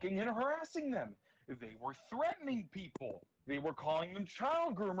 stalking and harassing them. They were threatening people. They were calling them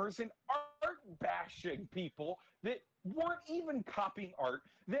child groomers and art bashing people that weren't even copying art,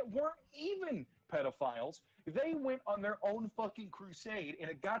 that weren't even pedophiles. They went on their own fucking crusade,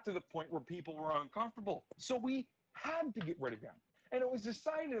 and it got to the point where people were uncomfortable. So we had to get rid of them. And it was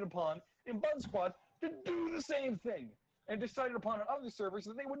decided upon in Bun Squad to do the same thing. And decided upon on other servers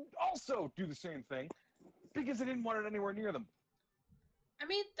that they would also do the same thing because they didn't want it anywhere near them. I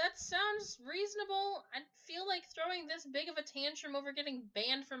mean, that sounds reasonable. I feel like throwing this big of a tantrum over getting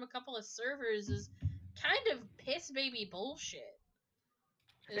banned from a couple of servers is kind of piss baby bullshit.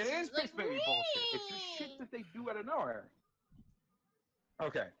 It is piss baby bullshit. It's just shit that they do out of nowhere.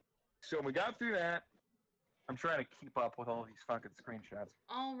 Okay, so we got through that. I'm trying to keep up with all these fucking screenshots.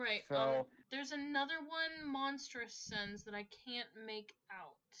 All right. So- There's another one Monstrous sends that I can't make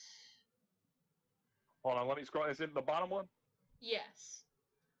out. Hold on, let me scroll. Is it the bottom one? Yes.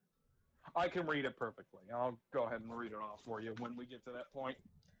 I can read it perfectly. I'll go ahead and read it off for you when we get to that point.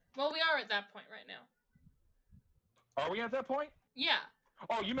 Well, we are at that point right now. Are we at that point? Yeah.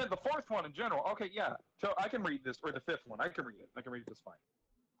 Oh, you meant the fourth one in general. Okay, yeah. So I can read this, or the fifth one. I can read it. I can read this fine.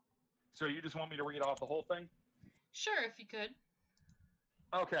 So you just want me to read off the whole thing? Sure, if you could.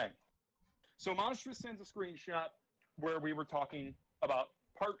 Okay. So Monstrous sends a screenshot where we were talking about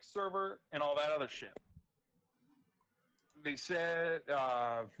Park server and all that other shit. They said,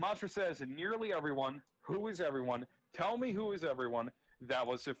 Monstrous says, nearly everyone, who is everyone? Tell me who is everyone. That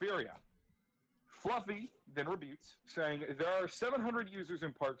was Sephiria. Fluffy then rebukes, saying, there are 700 users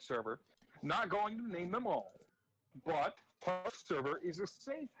in Park server. Not going to name them all. But Park server is a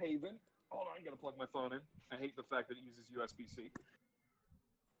safe haven. Hold on, I gotta plug my phone in. I hate the fact that it uses USB-C.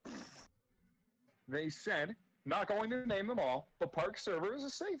 They said, not going to name them all, but Park server is a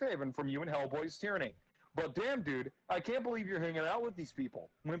safe haven from you and Hellboy's tyranny. But damn, dude, I can't believe you're hanging out with these people.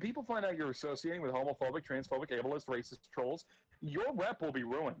 When people find out you're associating with homophobic, transphobic, ableist, racist trolls, your rep will be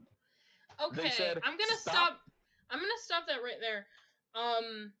ruined. Okay, They said, I'm gonna "Stop." I'm gonna stop that right there.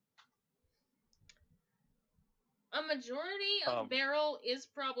 A majority of Barrel is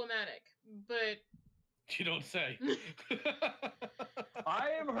problematic, but You don't say. I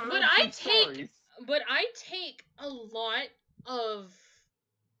have heard But some stories. I take a lot of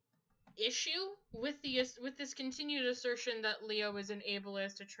issue with this continued assertion that Leo is an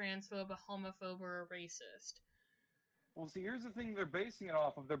ableist, a transphobe, a homophobe, or a racist. Well, see, here's the thing they're basing it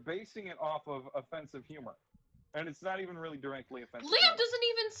off of. They're basing it off of offensive humor. And it's not even really directly offensive. Leo doesn't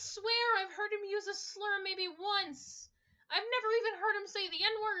even swear. I've heard him use a slur maybe once. I've never even heard him say the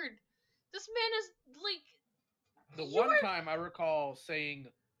N-word. This man is, like... The one time I recall saying,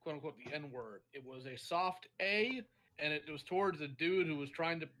 quote-unquote, the N-word, it was a soft A, and it was towards a dude who was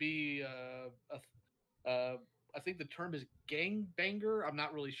trying to be, I think the term is gangbanger, I'm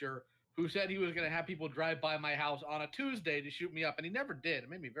not really sure, who said he was going to have people drive by my house on a Tuesday to shoot me up, and he never did. It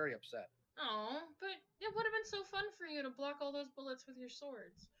made me very upset. Oh, but it would have been so fun for you to block all those bullets with your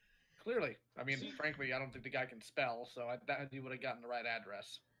swords. Clearly. I mean, frankly, I don't think the guy can spell, so I doubt he would have gotten the right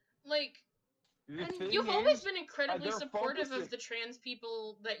address. Like, and you've always been incredibly supportive of the trans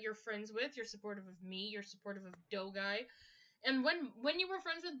people that you're friends with. You're supportive of me. You're supportive of Doe Guy. And when you were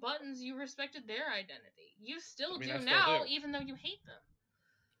friends with Buttons, you respected their identity. You still do now, even though you hate them.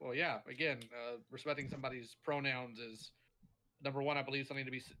 Well, yeah. Again, respecting somebody's pronouns is, number one, I believe something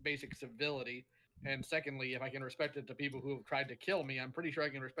to be basic civility. And secondly, if I can respect it to people who have tried to kill me, I'm pretty sure I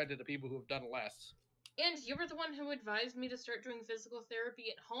can respect it to people who have done less. And you were the one who advised me to start doing physical therapy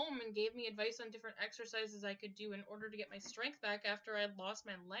at home and gave me advice on different exercises I could do in order to get my strength back after I had lost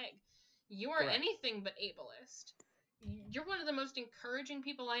my leg. You are anything but ableist. You're one of the most encouraging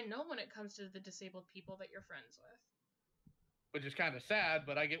people I know when it comes to the disabled people that you're friends with. Which is kind of sad,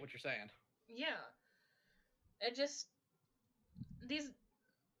 but I get what you're saying. Yeah.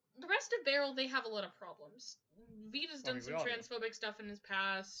 The rest of Barrel, they have a lot of problems. Vita's done some transphobic stuff in his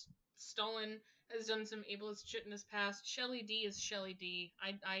past. Stalin has done some ableist shit in his past. Shelly D is Shelly D.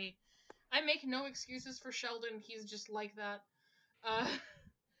 I make no excuses for Sheldon. He's just like that.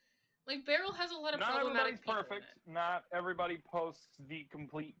 Like, Barrel has a lot of problematic people. Not everybody's perfect. Not everybody posts the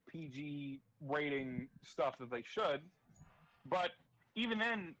complete PG rating stuff that they should. But even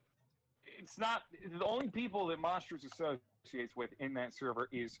then, it's not... The only people that Monsters associates with in that server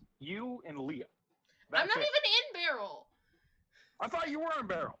is you and Leah. I'm not even in Barrel. I thought you were in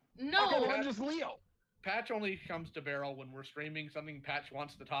Barrel. No. Okay, well, I'm just Leo. Patch only comes to Barrel when we're streaming something Patch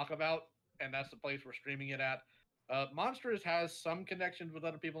wants to talk about, and that's the place we're streaming it at. Monsters has some connections with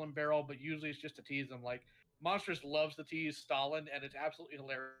other people in Barrel, but usually it's just to tease them. Like, Monsters loves to tease Stalin, and it's absolutely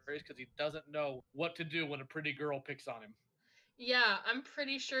hilarious because he doesn't know what to do when a pretty girl picks on him. Yeah, I'm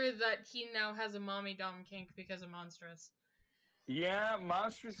pretty sure that he now has a mommy dom kink because of Monstrous. Yeah,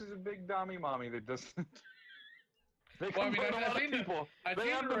 Monstrous is a big dommy mommy that doesn't... They well, I mean, a lot of people. They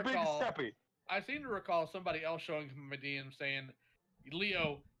have the big steppy. I seem to recall somebody else showing him my DM saying,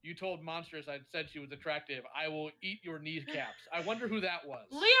 Leo, you told Monstrous I'd said she was attractive. I will eat your kneecaps. I wonder who that was.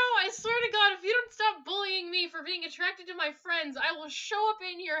 Leo, I swear to God, if you don't stop bullying me for being attracted to my friends, I will show up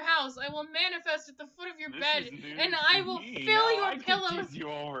in your house. I will manifest at the foot of your bed, and I will fill your pillows. Tease you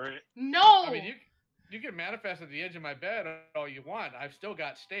over it. No! I mean, you can manifest at the edge of my bed all you want. I've still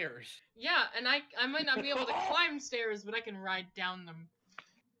got stairs. Yeah, and I might not be able to climb stairs, but I can ride down them.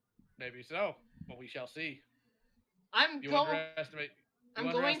 Maybe so, but we shall see. I'm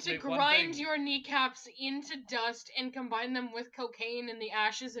going to grind your kneecaps into dust and combine them with cocaine and the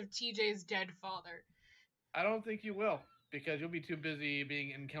ashes of TJ's dead father. I don't think you will, because you'll be too busy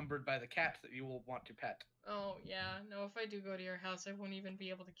being encumbered by the cats that you will want to pet. Oh, yeah. No, if I do go to your house, I won't even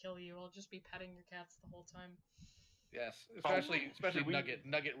be able to kill you. I'll just be petting your cats the whole time. Yes, especially Nugget.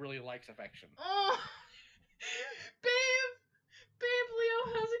 Nugget really likes affection. Oh! Babe,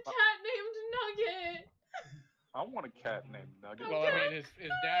 Leo has a cat named Nugget! I want a cat named Nugget. Well, I mean,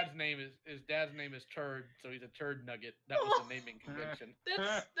 his dad's name is Turd, so he's a Turd Nugget. That was the naming convention.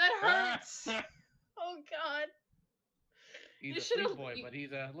 That hurts. Oh God. He's a sweet boy, but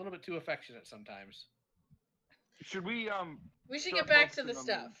he's a little bit too affectionate sometimes. Should we We should get back to the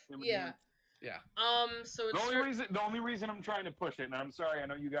stuff. Yeah. Yeah. So the only reason I'm trying to push it, and I'm sorry, I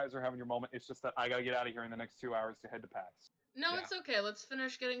know you guys are having your moment. It's just that I gotta get out of here in the next 2 hours to head to PAX. No, it's okay. Let's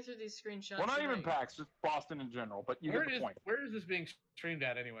finish getting through these screenshots. Well, not even PAX, just Boston in general. But you get the point. Where is this being streamed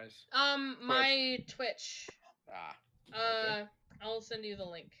at, anyways? My Twitch. Okay. I'll send you the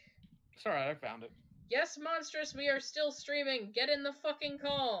link. It's alright, I found it. Yes, Monstrous, we are still streaming. Get in the fucking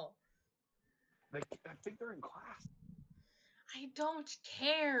call. I think they're in class. I don't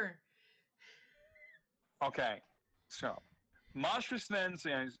care. Okay, so Monstrous then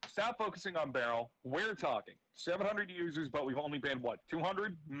says, stop focusing on Barrel. We're talking 700 users, but we've only been,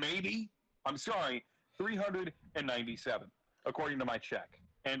 200? Maybe? I'm sorry, 397, according to my check.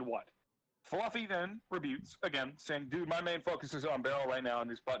 And what? Fluffy then rebutes, again, saying, dude, my main focus is on Barrel right now in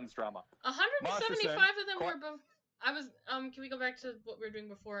this Buttons drama. 175 of them were can we go back to what we were doing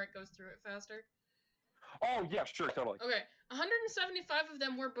before it goes through it faster? Oh, yeah, sure, totally. Okay, 175 of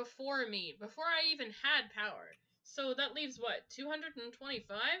them were before me, before I even had power. So that leaves,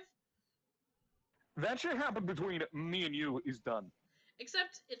 225? That shit happened between me and you is done.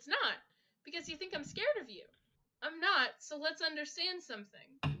 Except it's not, because you think I'm scared of you. I'm not, so let's understand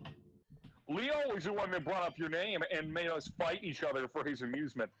something. Leo is the one that brought up your name and made us fight each other for his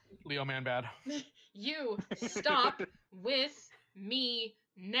amusement. Leo man bad. You stop with me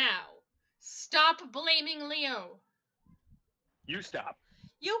now. Stop blaming Leo. You stop.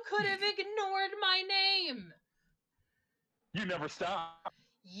 You could have ignored my name. You never stop.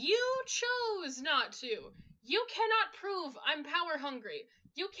 You chose not to. You cannot prove I'm power hungry.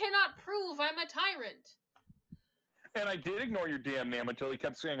 You cannot prove I'm a tyrant. And I did ignore your damn name until he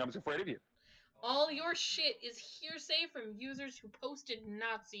kept saying I was afraid of you. All your shit is hearsay from users who posted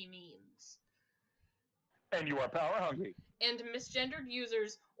Nazi memes. And you are power hungry. And misgendered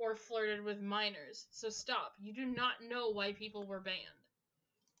users or flirted with minors. So stop. You do not know why people were banned.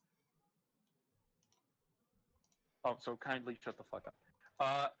 Oh, so kindly shut the fuck up.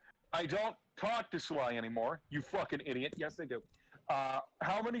 I don't talk to Sly anymore, you fucking idiot. Yes, I do.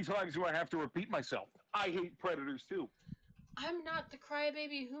 How many times do I have to repeat myself? I hate predators too. I'm not the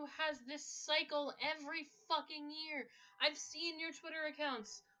crybaby who has this cycle every fucking year. I've seen your Twitter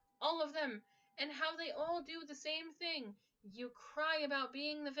accounts. All of them. And how they all do the same thing. You cry about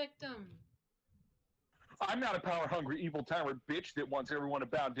being the victim. I'm not a power-hungry evil tyrant bitch that wants everyone to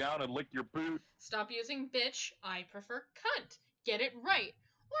bow down and lick your boot. Stop using bitch. I prefer cunt. Get it right.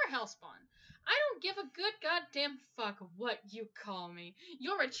 Or hellspawn. I don't give a good goddamn fuck what you call me.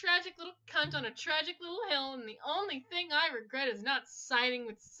 You're a tragic little cunt on a tragic little hill, and the only thing I regret is not siding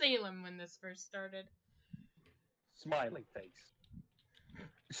with Salem when this first started. Smiley face.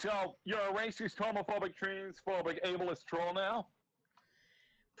 So, you're a racist, homophobic, transphobic, ableist troll now?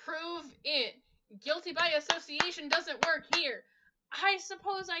 Prove it. Guilty by association doesn't work here. I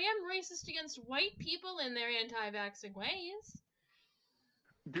suppose I am racist against white people in their anti-vaxxing ways.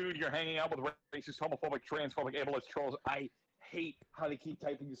 Dude, you're hanging out with racist, homophobic, transphobic, ableist trolls. I hate how they keep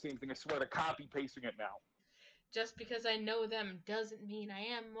typing the same thing. I swear they're copy-pasting it now. Just because I know them doesn't mean I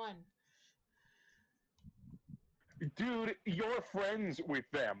am one. Dude, you're friends with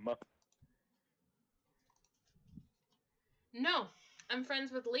them. No, I'm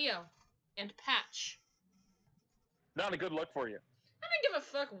friends with Leo. And Patch. Not a good look for you. I don't give a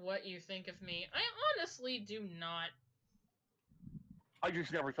fuck what you think of me. I honestly do not. I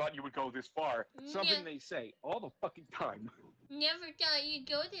just never thought you would go this far. Something they say all the fucking time. Never thought you'd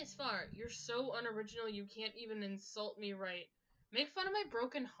go this far. You're so unoriginal you can't even insult me right. Make fun of my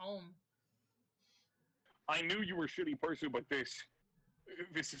broken home. I knew you were a shitty person, but this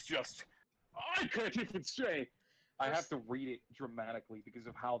is just... I can't even say. I have to read it dramatically because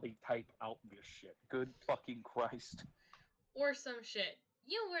of how they type out this shit. Good fucking Christ. Or some shit.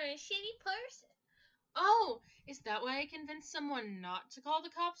 You were a shitty person. Oh, is that why I convinced someone not to call the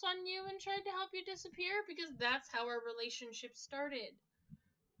cops on you and tried to help you disappear? Because that's how our relationship started.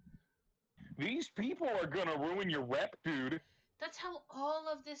 These people are gonna ruin your rep, dude. That's how all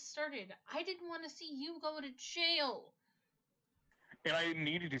of this started. I didn't want to see you go to jail. And I didn't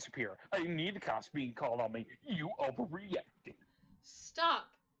need to disappear. I didn't need the cops being called on me. You overreacted. Stop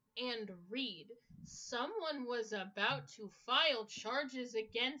and read. Someone was about to file charges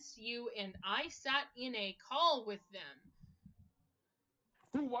against you, and I sat in a call with them.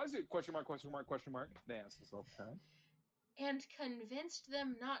 Who was it? Question mark, question mark, question mark. They ask this all the time. And convinced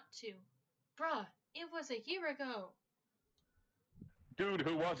them not to. Bruh, it was a year ago. Dude,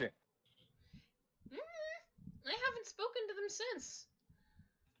 who was it? I haven't spoken to them since.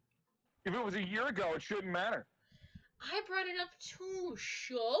 If it was a year ago, it shouldn't matter. I brought it up to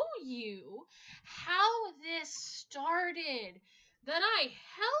show you how this started. That I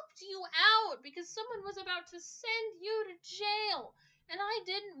helped you out because someone was about to send you to jail. And I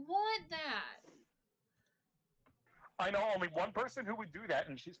didn't want that. I know only one person who would do that,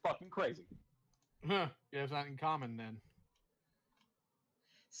 and she's fucking crazy. Huh. You have something in common then.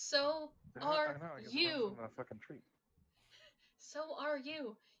 So are you. A fucking treat. So are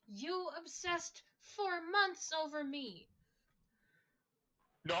you. You obsessed for months over me.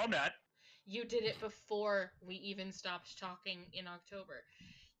 No, I'm not. You did it before we even stopped talking in October.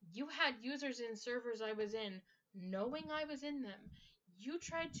 You had users in servers I was in, knowing I was in them. You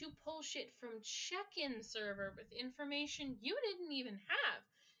tried to pull shit from check-in server with information you didn't even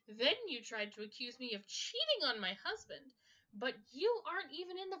have. Then you tried to accuse me of cheating on my husband. But you aren't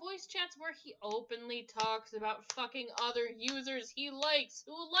even in the voice chats where he openly talks about fucking other users he likes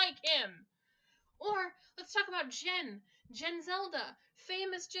who like him. Or let's talk about Jen Zelda,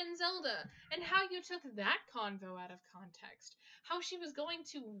 famous Jen Zelda, and how you took that convo out of context. How she was going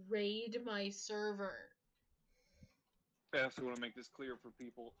to raid my server. I also want to make this clear for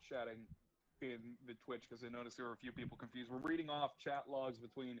people chatting. in the Twitch because I noticed there were a few people confused. We're reading off chat logs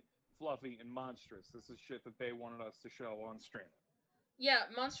between Fluffy and Monstrous. This is shit that they wanted us to show on stream. Yeah,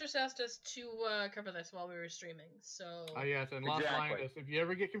 Monstrous asked us to cover this while we were streaming, so... Oh, yes, and Lost Exactly. Lioness, if you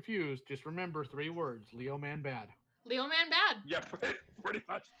ever get confused, just remember 3 words. Leo Man bad. Leo Man bad. Yeah, pretty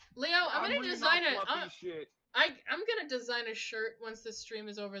much. Leo, I'm gonna reading design off it. Fluffy shit. I'm gonna design a shirt once this stream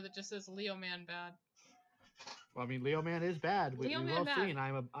is over that just says Leo Man bad. Well, I mean, Leo Man is bad. Leo We've Man all bad. seen.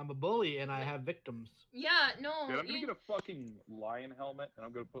 I'm a bully, and I have victims. Yeah, no. Dude, I'm gonna get a fucking lion helmet, and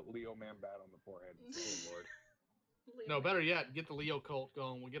I'm gonna put Leo Man bad on the forehead. Oh, Lord. No, better yet, get the Leo cult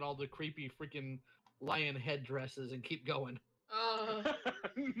going. We'll get all the creepy freaking lion headdresses and keep going.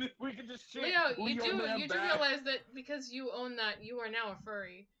 We can just shit Leo, you do Man bad. realize that because you own that, you are now a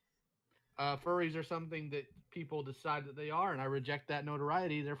furry. Furries are something that people decide that they are, and I reject that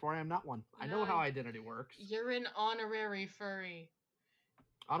notoriety. Therefore, I am not one. I know how identity works. You're an honorary furry.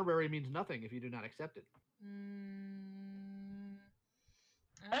 Honorary means nothing if you do not accept it.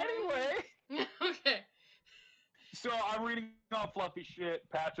 Anyway. Okay. So I'm reading off Fluffy shit.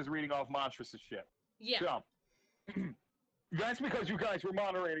 Patch is reading off Monstrous shit. Yeah. So, that's because you guys were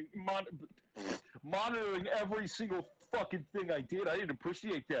monitoring every single fucking thing I did. I didn't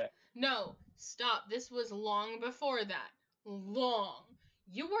appreciate that. No, stop. This was long before that. Long.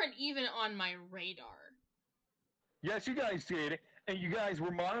 You weren't even on my radar. Yes, you guys did. And you guys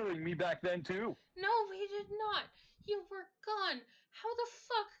were monitoring me back then, too. No, we did not. You were gone. How the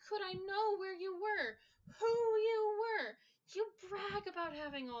fuck could I know where you were? Who you were? You brag about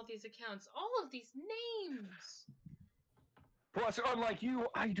having all these accounts, all of these names. Plus, unlike you,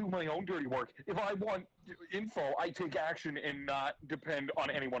 I do my own dirty work. If I want info, I take action and not depend on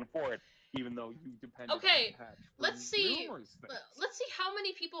anyone for it. Even though you depend Okay, on Patch for let's see. numerous things. Let's see how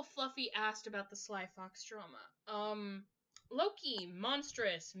many people Fluffy asked about the Sly Fox drama. Loki,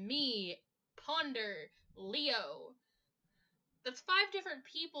 Monstrous, me, Ponder, Leo. That's 5 different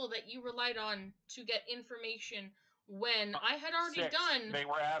people that you relied on to get information when I had already 6. done. They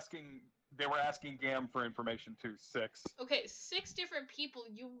were asking Gam for information too. 6. Okay, 6 different people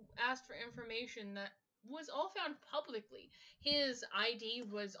you asked for information that was all found publicly. His ID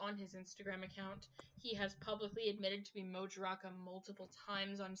was on his Instagram account. He has publicly admitted to be Mojaraka multiple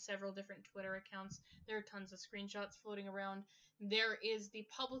times on several different Twitter accounts. There are tons of screenshots floating around. There is the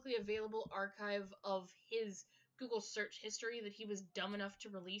publicly available archive of his Google search history that he was dumb enough to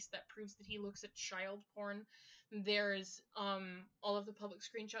release that proves that he looks at child porn. There's all of the public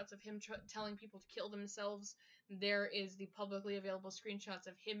screenshots of him telling people to kill themselves. There is the publicly available screenshots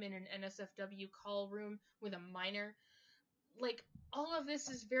of him in an NSFW call room with a minor. Like, all of this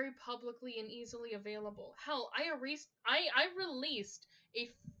is very publicly and easily available. Hell, I released a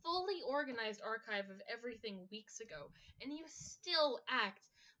fully organized archive of everything weeks ago, and you still act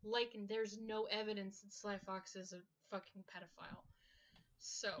like there's no evidence that Sly Fox is a fucking pedophile.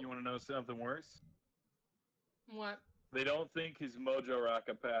 So. You want to know something worse? What? They don't think his Mojo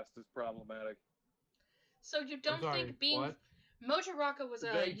Raka past is problematic. So you don't think being what? Mojaraka was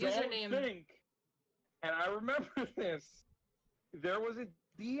a They username? don't think, and I remember this. There was a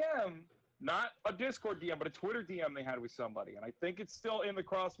DM, not a Discord DM, but a Twitter DM they had with somebody, and I think it's still in the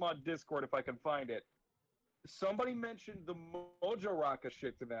Crossmod Discord if I can find it. Somebody mentioned the Mojo Raka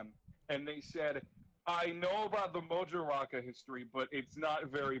shit to them, and they said, I know about the Mojo Raka history, but it's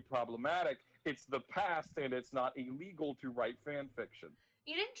not very problematic. It's the past, and it's not illegal to write fan fiction.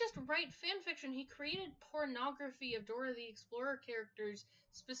 He didn't just write fanfiction, he created pornography of Dora the Explorer characters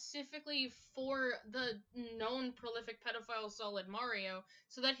specifically for the known prolific pedophile Solid Mario,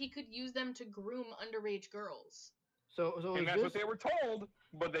 so that he could use them to groom underage girls. So and that's what they were told,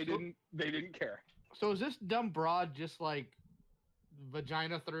 but they didn't care. So is this dumb broad just like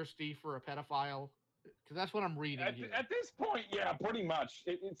vagina thirsty for a pedophile? Because that's what I'm reading here. At this point, yeah, pretty much.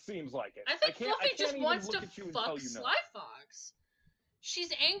 It seems like it. I think Fluffy just wants to fuck you know. Sly Fox.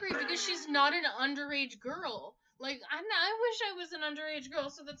 She's angry because she's not an underage girl. Like, I wish I was an underage girl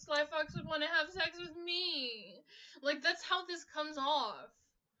so that Sly Fox would want to have sex with me. Like, that's how this comes off.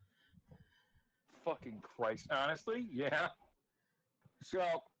 Fucking Christ. Honestly, yeah. So,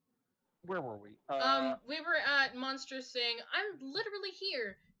 where were we? We were at Monstrous saying, I'm literally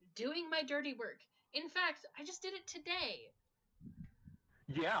here, doing my dirty work. In fact, I just did it today.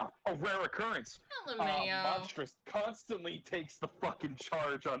 Yeah, a rare occurrence. LMAO. Monstrous constantly takes the fucking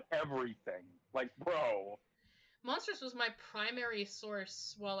charge on everything. Like, bro. Monstrous was my primary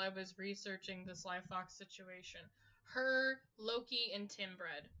source while I was researching the Sly Fox situation. Her, Loki, and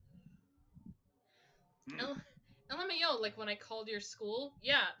Timbred. LMAO, like when I called your school?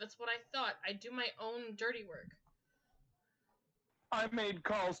 Yeah, that's what I thought. I do my own dirty work. I made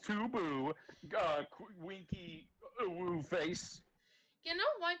calls to Boo, Winky, Woo Face. You know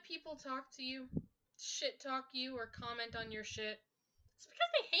why people talk to you, shit talk you, or comment on your shit? It's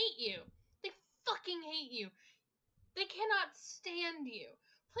because they hate you. They fucking hate you. They cannot stand you.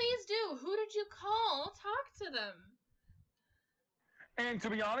 Please do. Who did you call? Talk to them. And to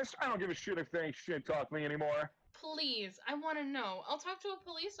be honest, I don't give a shit if they shit talk me anymore. Please, I want to know. I'll talk to a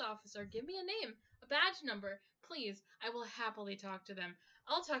police officer. Give me a name, a badge number. Please, I will happily talk to them.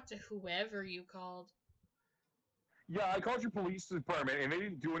 I'll talk to whoever you called. Yeah, I called your police department, and they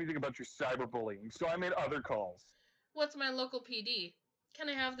didn't do anything about your cyberbullying, so I made other calls. What's my local PD? Can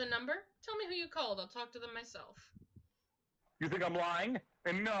I have the number? Tell me who you called. I'll talk to them myself. You think I'm lying?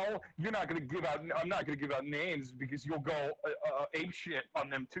 And no, you're not gonna give out. I'm not gonna give out names because you'll go ape shit on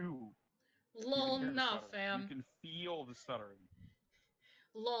them too. Lol, You can hear the nah, stuttering. fam. You can feel the stuttering.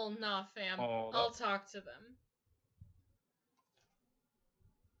 Lol, nah, fam. Oh, I'll talk to them.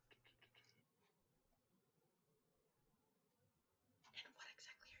 And what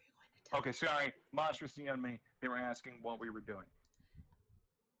exactly are you going to tell Okay, sorry. Monstrous DM'd me. They were asking what we were doing.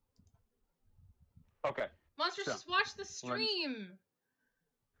 Okay. Monsters, So, just watch the stream.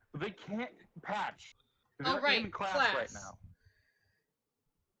 They can't patch. They're Oh, right, in class right class. now.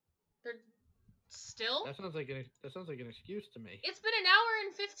 They're still? That sounds like an excuse to me. It's been an hour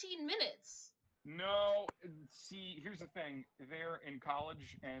and 15 minutes. No, see, here's the thing. They're in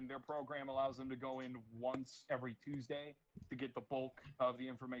college, and their program allows them to go in once every Tuesday to get the bulk of the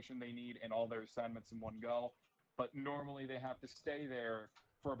information they need and all their assignments in one go. But normally they have to stay there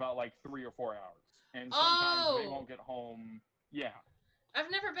for about like 3 or 4 hours. And sometimes they won't get home. Yeah.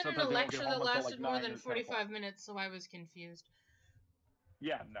 I've never been Sometimes in a they won't get lecture that home until, lasted like, more 9 than or 10 45 minutes, so I was confused.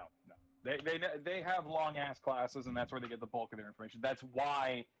 Yeah, no. They have long ass classes, and that's where they get the bulk of their information. That's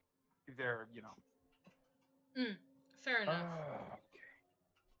why they're, you know. Fair enough. Okay.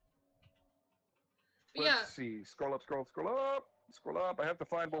 But Let's see. Scroll up. I have to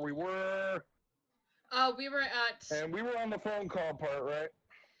find where we were. We were at. And we were on the phone call part, right?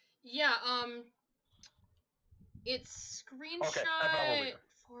 Yeah. It's screenshot Okay, I found where we are.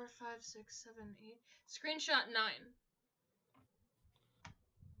 4, 5, 6, 7, 8. Screenshot 9.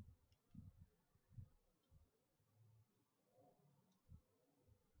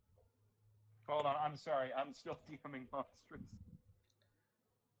 Hold on, I'm sorry. I'm still DMing Monstrous.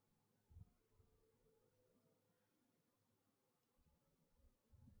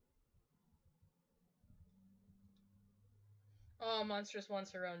 Oh, Monstrous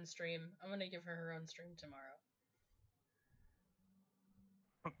wants her own stream. I'm gonna give her own stream tomorrow.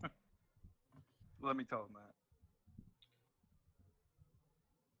 Let me tell him that.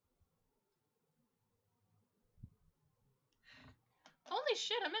 Holy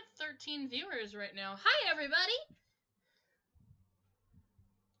shit, I'm at 13 viewers right now. Hi, everybody!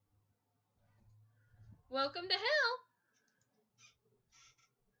 Welcome to hell!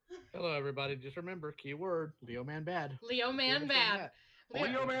 Hello, everybody. Just remember, keyword, Leo Man bad. Leo Man bad.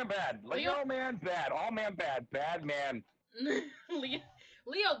 Leo man bad. Leo man bad. All man bad. Bad man.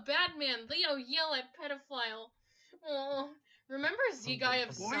 Leo bad man. Leo yell at pedophile. Oh, remember Z-Guy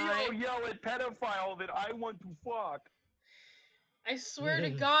of Leo Psy? yell at pedophile that I want to fuck. I swear to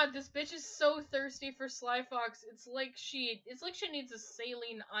God, this bitch is so thirsty for Sly Fox. It's like she needs a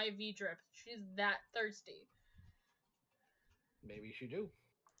saline IV drip. She's that thirsty. Maybe you do.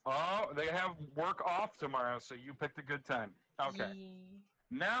 Oh, they have work off tomorrow, so you picked a good time. Okay.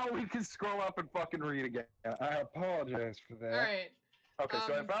 Now we can scroll up and fucking read again. I apologize for that. Alright. Okay,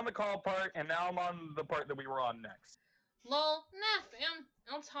 so I found the call part, and now I'm on the part that we were on next. Lol, nah, fam.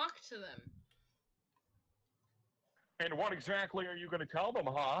 I'll talk to them. And what exactly are you going to tell them,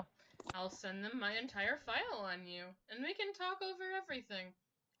 huh? I'll send them my entire file on you, and we can talk over everything.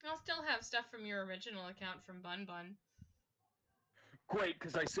 I'll still have stuff from your original account from Bun Bun. Great,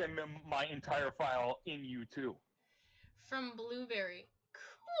 because I send them my entire file in you, too. From Blueberry.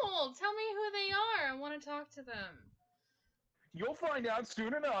 Cool! Tell me who they are. I want to talk to them. You'll find out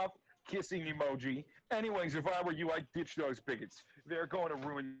soon enough. Kissing emoji. Anyways, if I were you, I'd ditch those bigots. They're going to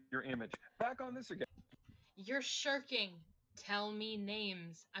ruin your image. Back on this again. You're shirking. Tell me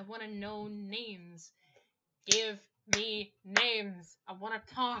names. I want to know names. Give me names. I want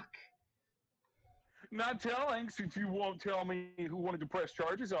to talk. Not telling, since you won't tell me who wanted to press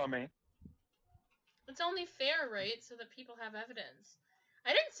charges on me. It's only fair, right? So that people have evidence. I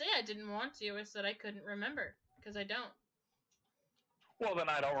didn't say I didn't want to. I said I couldn't remember. Because I don't. Well, then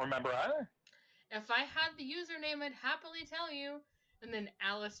I don't remember either. If I had the username, I'd happily tell you. And then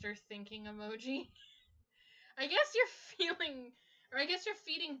Alistair thinking emoji. I guess you're feeling Or I guess you're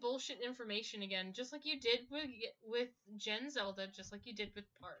feeding bullshit information again, just like you did with Gen Zelda, just like you did with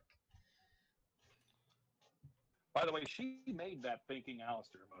Park. By the way, she made that thinking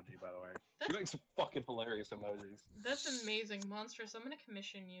Alistair emoji, by the way. She makes fucking hilarious emojis. That's amazing, Monstrous. I'm gonna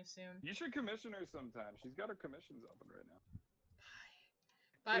commission you soon. You should commission her sometime. She's got her commissions open right now.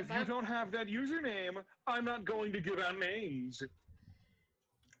 Bye. If you don't have that username, I'm not going to give out names.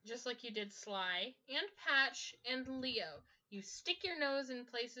 Just like you did Sly, and Patch, and Leo. You stick your nose in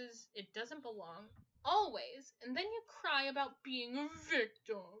places it doesn't belong, always, and then you cry about being a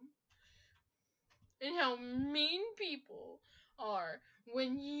victim. And how mean people are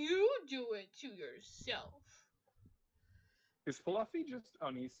when you do it to yourself. Is Fluffy just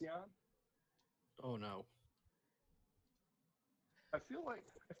Onision? Oh no. I feel like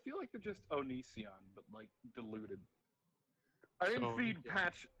they're just Onision, but like diluted. I didn't feed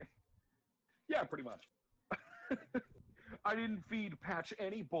Patch. Yeah, pretty much. I didn't feed Patch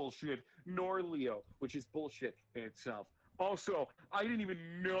any bullshit, nor Leo, which is bullshit in itself. Also, I didn't even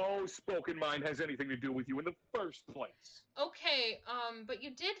know Spoken Mind has anything to do with you in the first place. Okay, but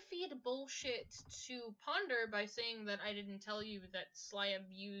you did feed bullshit to Ponder by saying that I didn't tell you that Sly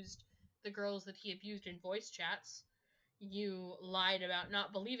abused the girls that he abused in voice chats. You lied about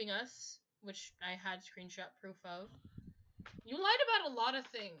not believing us, which I had screenshot proof of. You lied about a lot of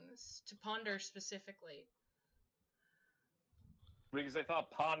things to Ponder specifically. Because I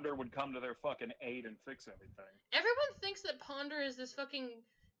thought Ponder would come to their fucking aid and fix everything. Everyone thinks that Ponder is this fucking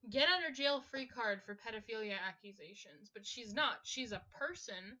get out of jail free card for pedophilia accusations, but she's not. She's a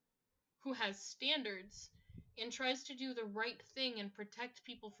person who has standards and tries to do the right thing and protect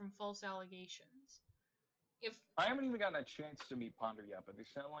people from false allegations. I haven't even gotten a chance to meet Ponder yet, but they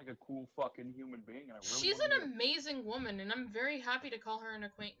sound like a cool fucking human being, and I really She's want to an amazing woman, and I'm very happy to call her an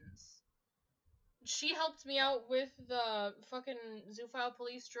acquaintance. She helped me out with the fucking Zoophile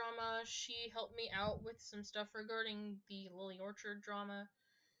Police drama. She helped me out with some stuff regarding the Lily Orchard drama.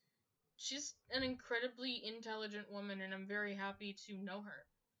 She's an incredibly intelligent woman, and I'm very happy to know her.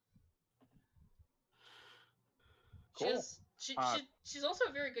 Cool. She's also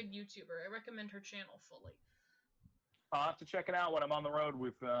a very good YouTuber. I recommend her channel fully. I'll have to check it out when I'm on the road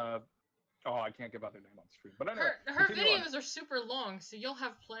with, I can't give out their name on stream. But anyway, her videos are super long, so you'll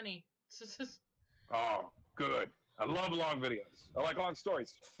have plenty. Oh, good. I love long videos. I like long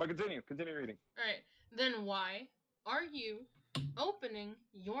stories. But continue reading. Alright, then why are you opening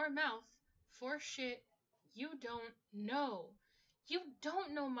your mouth for shit you don't know? You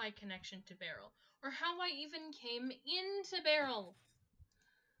don't know my connection to Beryl, or how I even came into Beryl.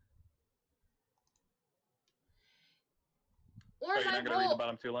 Or Are you not going to read the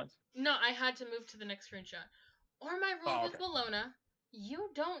bottom two lines? No, I had to move to the next screenshot. Or my role with Bologna.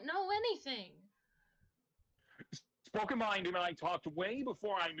 You don't know anything. Spoken Mind and I talked way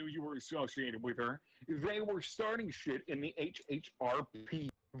before I knew you were associated with her. They were starting shit in the HHRP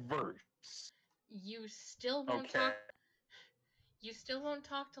verse. You still won't talk. You still won't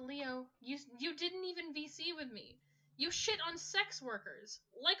talk to Leo. You didn't even VC with me. You shit on sex workers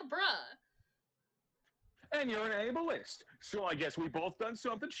like bruh. And you're an ableist, so I guess we both done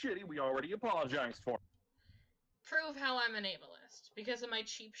something shitty we already apologized for. Prove how I'm an ableist. Because of my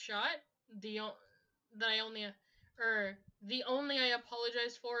cheap shot, the only I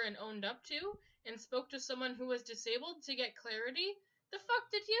apologized for and owned up to, and spoke to someone who was disabled to get clarity, the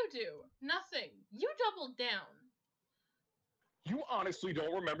fuck did you do? Nothing. You doubled down. You honestly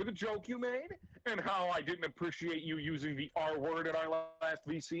don't remember the joke you made? And how I didn't appreciate you using the R word in our last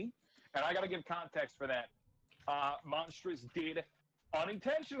VC? And I gotta give context for that. Monstrous did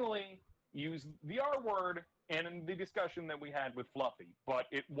unintentionally use the R word in the discussion that we had with Fluffy, but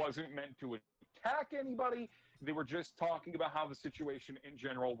it wasn't meant to attack anybody. They were just talking about how the situation in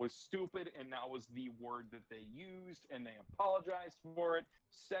general was stupid, and that was the word that they used, and they apologized for it,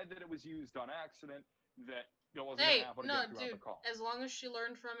 said that it was used on accident, that it wasn't going to happen again throughout the call. As long as she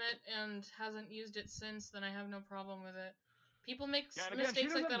learned from it and hasn't used it since, then I have no problem with it. People make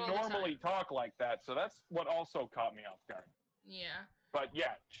mistakes like that all the time. She doesn't normally talk like that, so that's what also caught me off guard. Yeah. But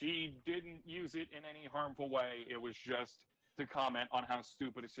yeah, she didn't use it in any harmful way. It was just to comment on how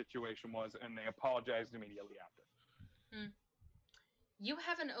stupid a situation was, and they apologized immediately after. You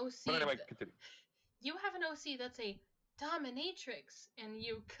have an OC. But anyway, continue. You have an OC that's a dominatrix, and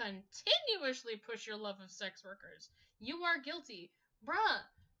you continuously push your love of sex workers. You are guilty. Bruh.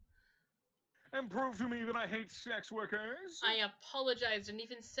 And prove to me that I hate sex workers. I apologized and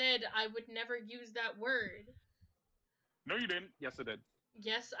even said I would never use that word. No, you didn't. Yes, I did.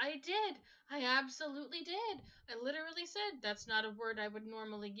 Yes, I did. I absolutely did. I literally said, that's not a word I would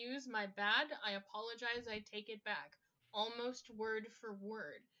normally use. My bad. I apologize. I take it back. almost word for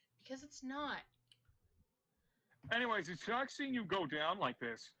word, because it's not. Anyways, it sucks seeing you go down like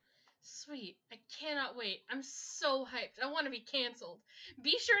this. Sweet. I cannot wait. I'm so hyped. I want to be canceled.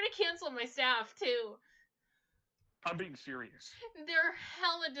 Be sure to cancel my staff, too. I'm being serious. They're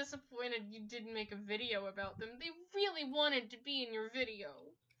hella disappointed you didn't make a video about them. They really wanted to be in your video.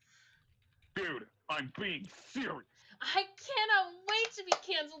 Dude, I'm being serious. I cannot wait to be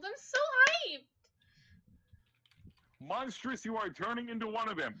canceled. I'm so hyped. Monstrous, you are turning into one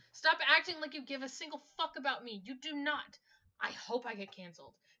of them. Stop acting like you give a single fuck about me. You do not. I hope I get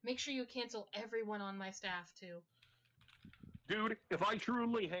canceled. Make sure you cancel everyone on my staff, too. Dude, if I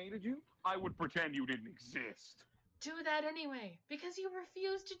truly hated you, I would pretend you didn't exist. Do that anyway, because you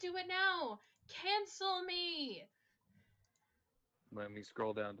refuse to do it now. Cancel me. Let me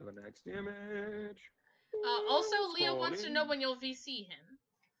scroll down to the next image. Also, Leo wants to Scrolling. know when you'll VC him.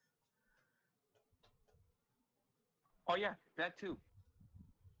 Oh yeah, that too.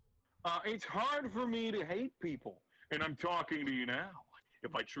 It's hard for me to hate people, and I'm talking to you now.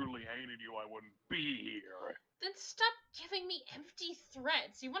 If I truly hated you, I wouldn't be here. Then stop giving me empty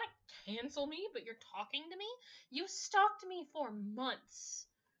threats. You want to cancel me, but you're talking to me? You stalked me for months.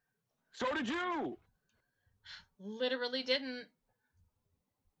 So did you! Literally didn't.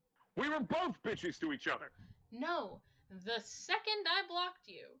 We were both bitches to each other. No, the second I blocked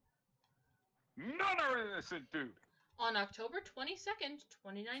you. None are innocent, dude. On October 22nd,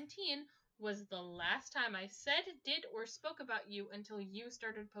 2019, was the last time I said, did, or spoke about you until you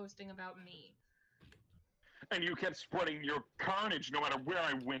started posting about me. And you kept spreading your carnage no matter where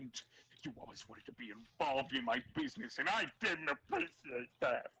I went. You always wanted to be involved in my business, and I didn't appreciate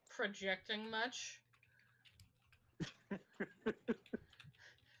that. Projecting much?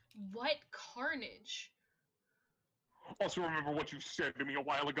 What carnage? Also, remember what you said to me a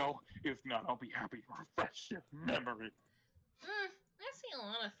while ago? If not, I'll be happy to refresh your memory. I see a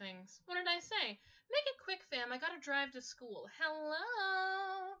lot of things. What did I say? Make it quick, fam. I gotta drive to school.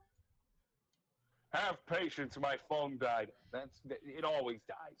 Hello? Have patience, my phone died. It always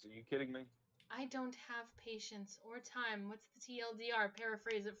dies. Are you kidding me? I don't have patience or time. What's the TLDR?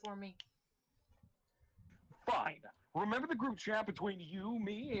 Paraphrase it for me. Fine. Remember the group chat between you,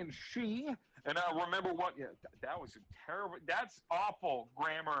 me, and she? And I remember what... Yeah, that was a terrible... That's awful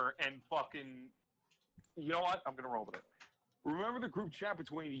grammar and fucking... You know what? I'm going to roll with it. Remember the group chat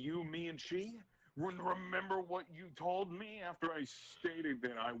between you, me, and she? Remember what you told me after I stated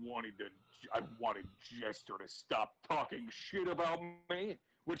that I wanted Jester to stop talking shit about me?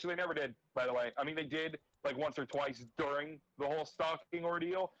 Which they never did, by the way. I mean, they did, like, once or twice during the whole stalking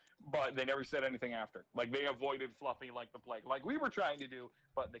ordeal, but they never said anything after. Like, they avoided Fluffy like the plague, like we were trying to do,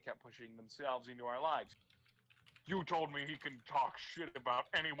 but they kept pushing themselves into our lives. You told me he can talk shit about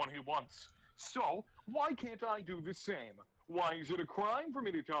anyone he wants. So, why can't I do the same? Why is it a crime for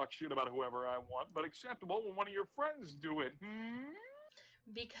me to talk shit about whoever I want, but acceptable when one of your friends do it?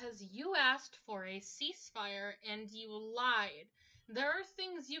 Because you asked for a ceasefire and you lied. There are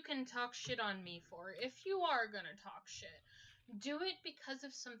things you can talk shit on me for if you are gonna talk shit. Do it because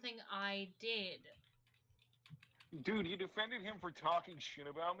of something I did. Dude, you defended him for talking shit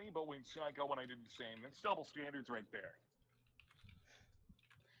about me, but went psycho when I did the same. That's double standards right there.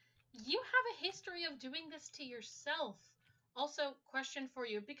 You have a history of doing this to yourself. Also, question for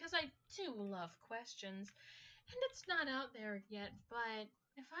you, because I do love questions, and it's not out there yet, but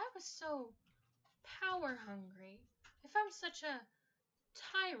if I was so power hungry, if I'm such a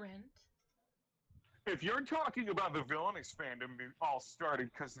tyrant... If you're talking about the villainous fandom, it all started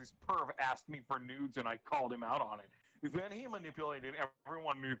because this perv asked me for nudes and I called him out on it. Then he manipulated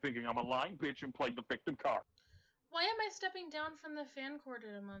everyone into thinking I'm a lying bitch and played the victim card. Why am I stepping down from the fan court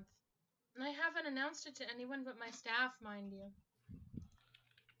in a month? I haven't announced it to anyone but my staff, mind you.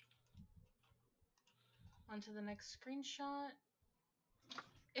 On to the next screenshot.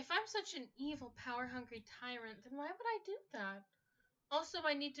 If I'm such an evil, power-hungry tyrant, then why would I do that? Also,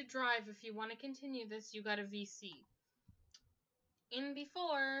 I need to drive. If you want to continue this, you gotta VC. In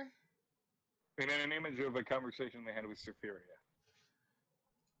before. And then an image of a conversation they had with Cytheria.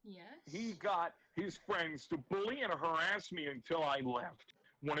 Yes? He got his friends to bully and harass me until I left.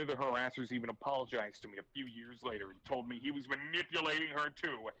 One of the harassers even apologized to me a few years later and told me he was manipulating her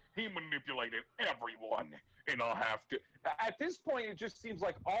too. He manipulated everyone. And I'll have to... At this point, it just seems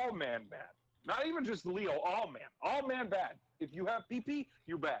like all man bad. Not even just Leo, all man. All man bad. If you have PP,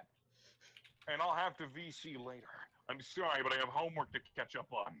 you're bad. And I'll have to VC later. I'm sorry, but I have homework to catch up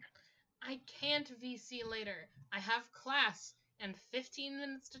on. I can't VC later. I have class and 15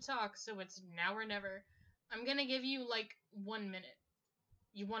 minutes to talk, so it's now or never. I'm gonna give you, like, 1 minute.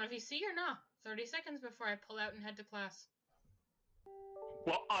 You want a VC or not? 30 seconds before I pull out and head to class.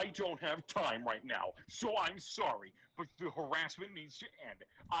 Well, I don't have time right now, so I'm sorry, but the harassment needs to end.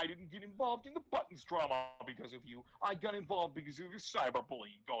 I didn't get involved in the buttons drama because of you. I got involved because of the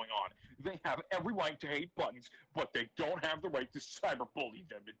cyberbullying going on. They have every right to hate buttons, but they don't have the right to cyberbully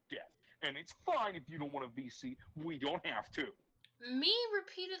them to death. And it's fine if you don't want a VC. We don't have to. Me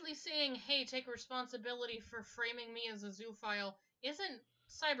repeatedly saying, hey, take responsibility for framing me as a zoophile isn't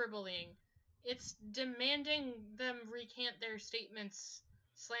cyberbullying. It's demanding them recant their statements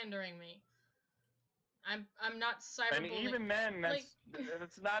slandering me. I'm not cyberbullying. And even then, like,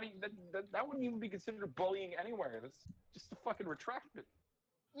 that's not even that wouldn't even be considered bullying anywhere. That's just to fucking retract it.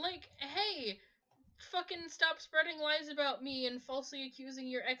 Like, hey, fucking stop spreading lies about me and falsely accusing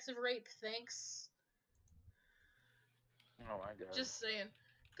your ex of rape, thanks. Oh my god. Just saying.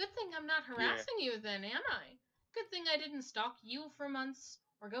 Good thing I'm not harassing you then, am I? Good thing I didn't stalk you for months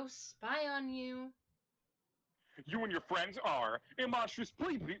or go spy on you. You and your friends are. Monstrous,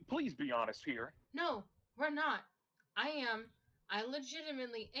 please be honest here. No, we're not. I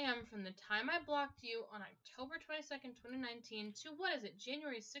legitimately am from the time I blocked you on October 22nd, 2019 to, what is it,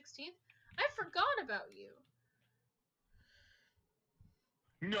 January 16th? I forgot about you.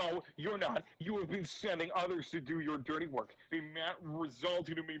 No, you're not. You have been sending others to do your dirty work, and that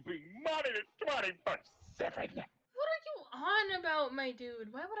resulted in me being monitored 24/7. What are you on about, my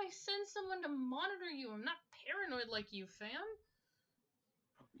dude? Why would I send someone to monitor you? I'm not paranoid like you, fam.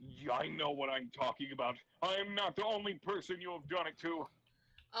 Yeah, I know what I'm talking about. I am not the only person you have done it to.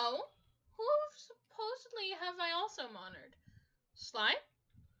 Oh? Who supposedly have I also monitored? Sly?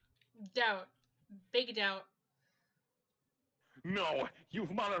 Doubt. Big doubt. No, you've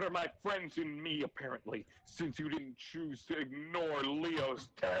monitored my friends and me, apparently, since you didn't choose to ignore Leo's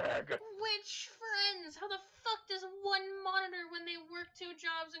tag. Which friends? How the fuck does one monitor when they work 2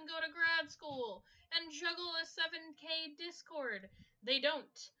 jobs and go to grad school and juggle a 7K Discord? They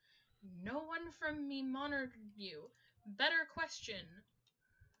don't. No one from me monitored you. Better question.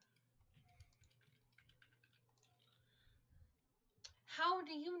 How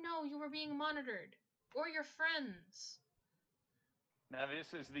do you know you were being monitored? Or your friends? Now,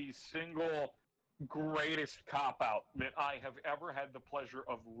 this is the single greatest cop-out that I have ever had the pleasure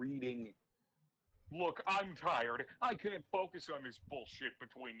of reading. Look, I'm tired. I can't focus on this bullshit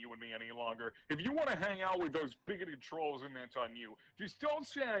between you and me any longer. If you want to hang out with those bigoted trolls, and that's on you. Just don't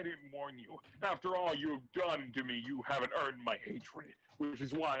say I didn't warn you. After all you've done to me, you haven't earned my hatred, which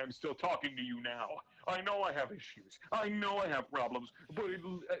is why I'm still talking to you now. I know I have issues. I know I have problems, but at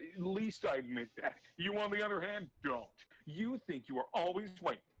least I admit that. You, on the other hand, don't. You think you are always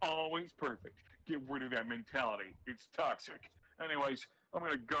right, always perfect. Get rid of that mentality. It's toxic. Anyways, I'm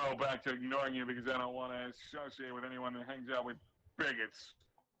going to go back to ignoring you because I don't want to associate with anyone that hangs out with bigots.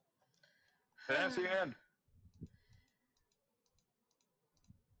 And that's the end.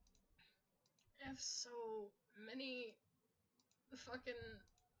 I have so many fucking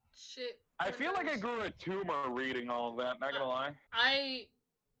shit. I feel like I grew a tumor reading all of that, not gonna lie. I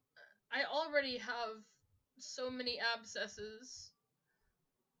already have so many abscesses.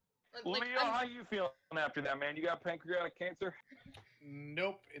 Leo, how you feeling after that, man? You got pancreatic cancer?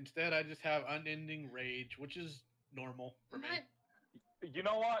 Nope. Instead, I just have unending rage, which is normal for me. You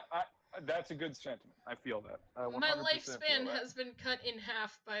know what? That's a good sentiment. I feel that. My lifespan has been cut in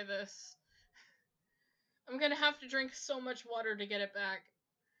half by this. I'm gonna have to drink so much water to get it back.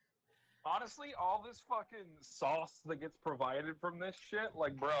 Honestly, all this fucking sauce that gets provided from this shit,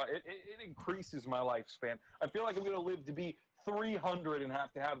 like, bro, it increases my lifespan. I feel like I'm gonna live to be 300 and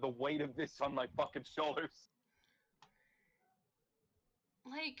have to have the weight of this on my fucking shoulders.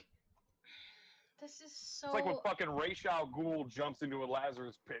 Like, this is so... It's like when fucking Ra's al Ghul jumps into a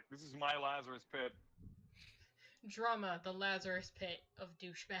Lazarus pit. This is my Lazarus pit. Drama, the Lazarus pit of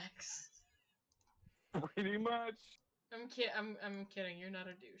douchebags. Pretty much. I'm kidding. You're not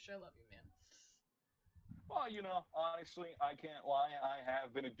a douche. I love you, man. Well, you know, honestly, I can't lie. I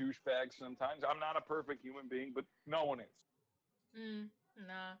have been a douchebag sometimes. I'm not a perfect human being, but no one is.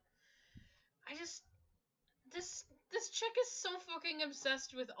 Nah. I just... This chick is so fucking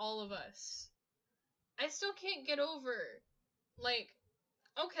obsessed with all of us. I still can't get over... Like,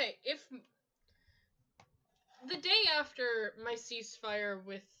 okay, if... The day after my ceasefire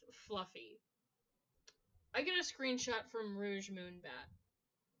with Fluffy, I get a screenshot from Rouge Moonbat.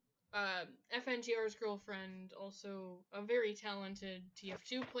 FNTR's girlfriend, also a very talented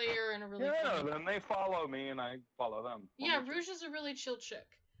TF2 player and a really then they follow me and I follow them. Yeah, Rouge is a really chill chick,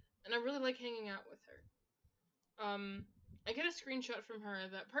 and I really like hanging out with her. I get a screenshot from her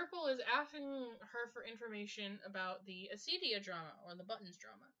that Purple is asking her for information about the Acedia drama, or the Buttons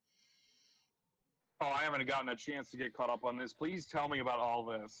drama. Oh, I haven't gotten a chance to get caught up on this. Please tell me about all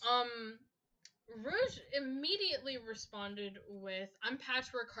this. Rouge immediately responded with, "I'm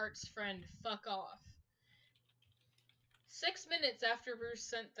Patchwork Heart's friend, fuck off." 6 minutes after Rouge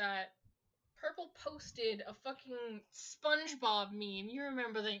sent that, Purple posted a fucking SpongeBob meme. You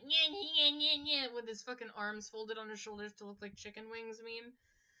remember the with his fucking arms folded on his shoulders to look like chicken wings meme?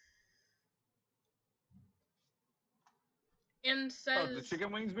 And says, Oh, the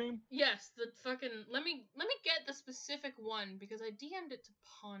chicken wings meme? yes, the fucking, let me get the specific one because I DM'd it to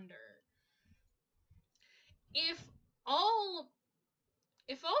Ponder. If all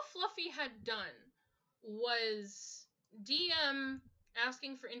Fluffy had done was DM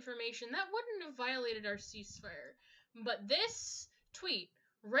asking for information, that wouldn't have violated our ceasefire. But this tweet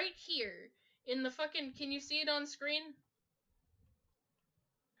right here in the fucking, can you see it on screen?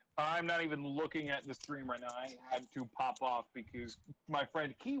 I'm not even looking at the stream right now. I had to pop off because my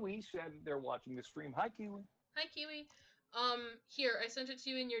friend Kiwi said they're watching the stream. Hi, Kiwi. Hi, Kiwi. Here, I sent it to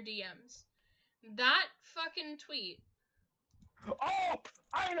you in your DMs. That fucking tweet. Oh,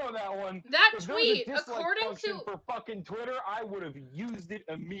 I know that one. That if tweet, there was a dislike according function to for fucking Twitter, I would have used it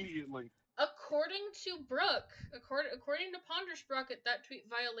immediately. According to Brooke, according to Ponder Sprocket, that tweet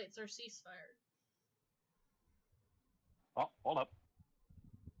violates our ceasefire. Oh, hold up.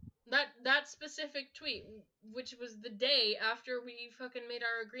 That specific tweet, which was the day after we fucking made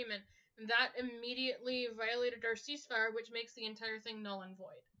our agreement, that immediately violated our ceasefire, which makes the entire thing null and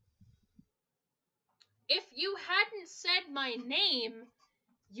void. If you hadn't said my name,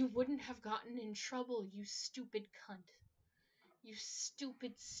 you wouldn't have gotten in trouble, you stupid cunt. You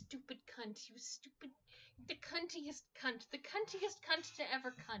stupid, stupid cunt. You stupid... The cuntiest cunt. The cuntiest cunt to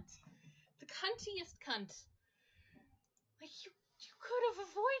ever cunt. The cuntiest cunt. Like, you could have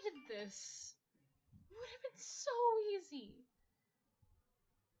avoided this. It would have been so easy.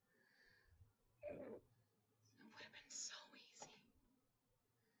 It would have been so easy.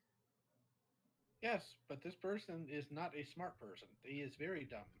 Yes, but this person is not a smart person. He is very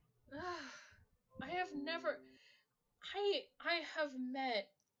dumb. I have never... I have met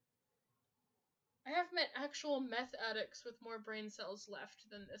actual meth addicts with more brain cells left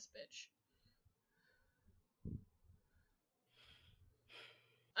than this bitch.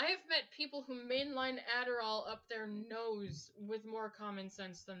 I have met people who mainline Adderall up their nose with more common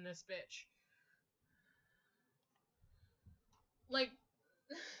sense than this bitch. Like...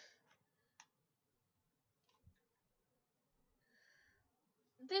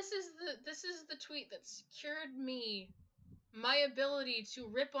 This is the tweet that secured me my ability to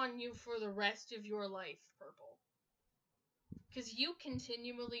rip on you for the rest of your life, Purple. Because you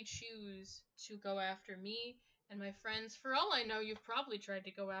continually choose to go after me and my friends. For all I know, you've probably tried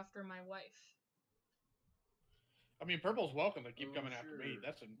to go after my wife. I mean, Purple's welcome to keep coming after me.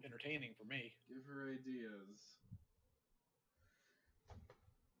 That's entertaining for me. Give her ideas.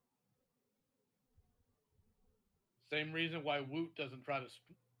 Same reason why Woot doesn't try to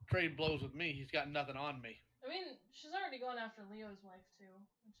trade blows with me. He's got nothing on me. I mean, she's already gone after Leo's wife, too,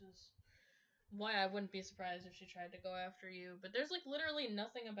 which is why I wouldn't be surprised if she tried to go after you. But there's, like, literally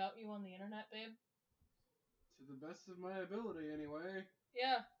nothing about you on the internet, babe. To the best of my ability, anyway.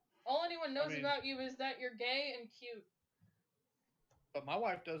 Yeah. All anyone knows about you is that you're gay and cute. But my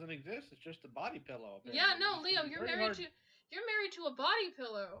wife doesn't exist. It's just a body pillow. Apparently. Yeah, no, Leo, you're married to a body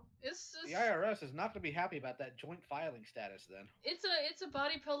pillow. The IRS is not going to be happy about that joint filing status then. It's a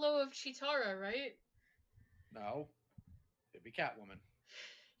body pillow of Chitara, right? No. It'd be Catwoman.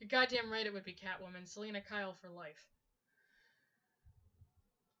 You're goddamn right it would be Catwoman. Selena Kyle for life.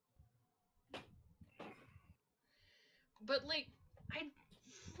 But, like,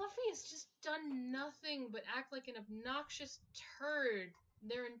 Fluffy has just done nothing but act like an obnoxious turd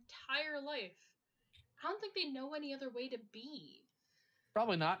their entire life. I don't think they know any other way to be.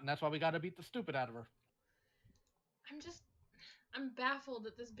 Probably not, and that's why we gotta beat the stupid out of her. I'm baffled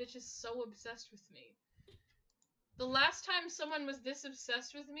that this bitch is so obsessed with me. The last time someone was this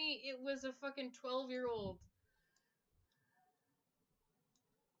obsessed with me, it was a fucking 12-year-old.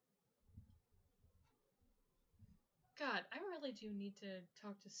 God, I really do need to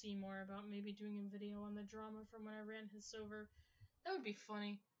talk to Seymour about maybe doing a video on the drama from when I ran his server. That would be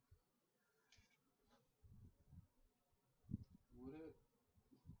funny. Would it?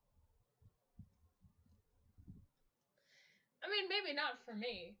 I mean, maybe not for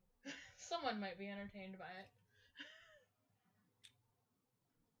me. Someone might be entertained by it.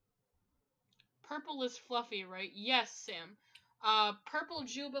 Purple is fluffy, right? Yes, Sam. Purple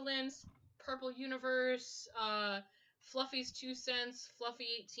Jubilance, Purple Universe, Fluffy's 2 cents, Fluffy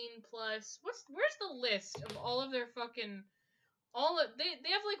 18 plus. Where's the list of all of their fucking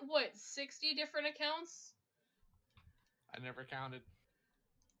they have like what, 60 different accounts? I never counted.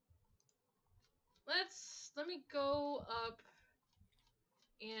 Let me go up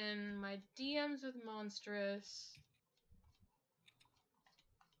in my DMs with Monstrous.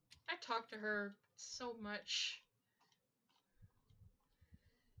 I talk to her so much.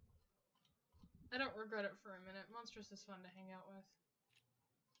 I don't regret it for a minute. Monstrous is fun to hang out with.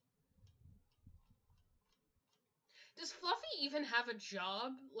 Does Fluffy even have a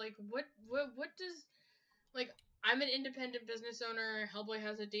job? Like, what does... Like, I'm an independent business owner, Hellboy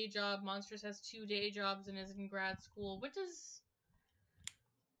has a day job, Monstrous has 2 day jobs and is in grad school. What does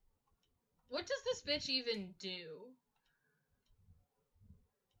this bitch even do?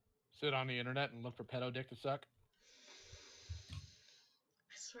 Sit on the internet and look for pedo dick to suck?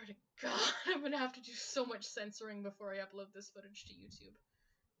 I swear to God, I'm gonna have to do so much censoring before I upload this footage to YouTube.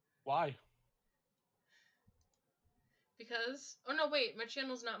 Why? Because... Oh no, wait, my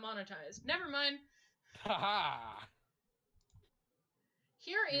channel's not monetized. Never mind. Haha!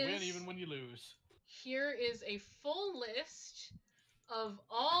 You win even when you lose. Here is a full list of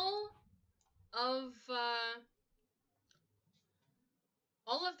all of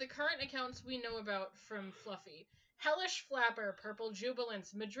the current accounts we know about from Fluffy. Hellish Flapper, Purple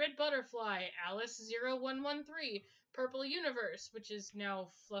Jubilance, Madrid Butterfly, Alice0113, Purple Universe, which is now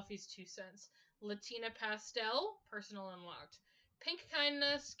Fluffy's 2 cents, Latina Pastel, Personal Unlocked, Pink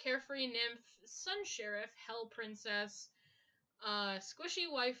Kindness, Carefree Nymph, Sun Sheriff, Hell Princess, Squishy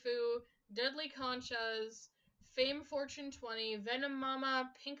Waifu, Deadly Conchas, Fame Fortune 20, Venom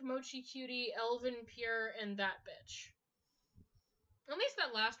Mama, Pink Mochi Cutie, Elvin Pure, and that bitch. At least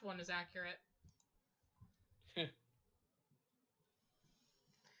that last one is accurate.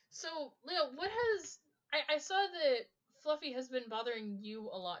 So, Leo, what has... I saw that Fluffy has been bothering you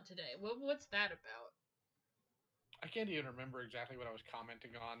a lot today. What's that about? I can't even remember exactly what I was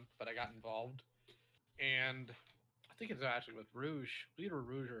commenting on, but I got involved. And I think it's actually with Rouge, either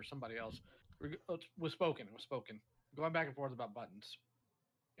Rouge or somebody else. It was spoken. Going back and forth about buttons.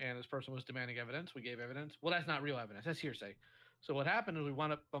 And this person was demanding evidence. We gave evidence. Well, that's not real evidence. That's hearsay. So what happened is we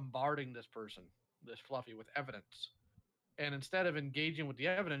wound up bombarding this person, this Fluffy, with evidence. And instead of engaging with the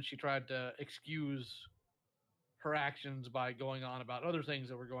evidence, she tried to excuse her actions by going on about other things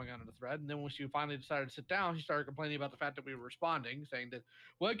that were going on in the thread. And then when she finally decided to sit down, she started complaining about the fact that we were responding, saying that,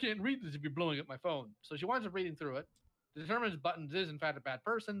 well, I can't read this if you're blowing up my phone. So she winds up reading through it, determines Buttons is in fact a bad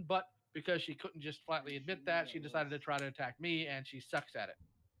person, but because she couldn't just flatly admit that, she decided to try to attack me, and she sucks at it.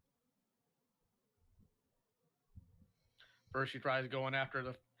 First, she tries going after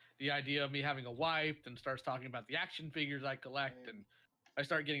the idea of me having a wife, and starts talking about the action figures I collect, and I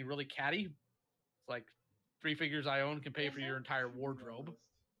start getting really catty. It's like 3 figures I own can pay for your entire wardrobe.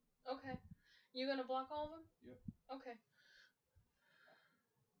 Okay. You gonna block all of them? Yep. Okay.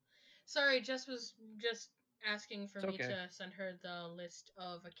 Sorry, Jess was just asking for me to send her the list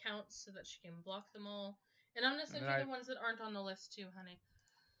of accounts so that she can block them all. And I'm gonna send you the ones that aren't on the list too, honey.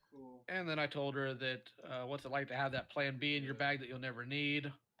 Cool. And then I told her that what's it like to have that plan B in your bag that you'll never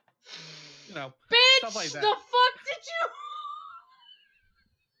need. You know, bitch, stuff like that. The fuck did you?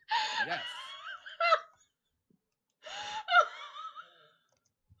 Yes.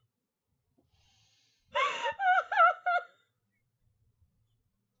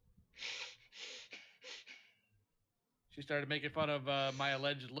 She started making fun of my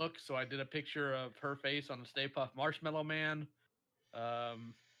alleged look, so I did a picture of her face on the Stay Puft Marshmallow Man.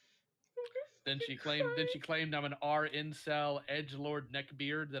 Then she claimed I'm an R-incel edgelord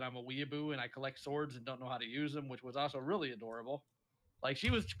neckbeard, that I'm a weeaboo and I collect swords and don't know how to use them, which was also really adorable. Like,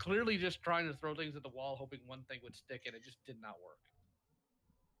 she was clearly just trying to throw things at the wall, hoping one thing would stick, and it just did not work.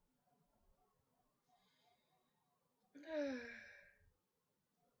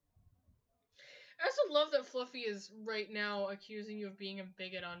 I also love that Fluffy is right now accusing you of being a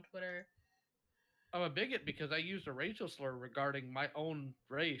bigot on Twitter. I'm a bigot because I used a racial slur regarding my own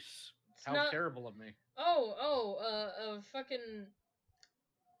race. It's How not... terrible of me. A fucking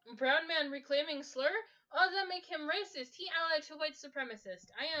brown man reclaiming slur? Oh, that make him racist. He allied to white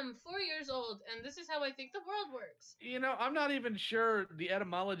supremacist. I am 4 years old, and this is how I think the world works. You know, I'm not even sure the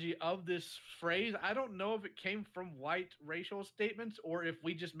etymology of this phrase. I don't know if it came from white racial statements or if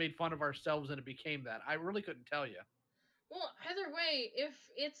we just made fun of ourselves and it became that. I really couldn't tell you. Well, either way, if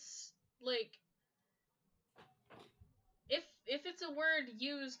it's, like... If it's a word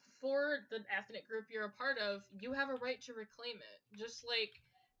used for the ethnic group you're a part of, you have a right to reclaim it. Just like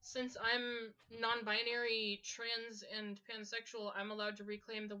since I'm non-binary, trans, and pansexual, I'm allowed to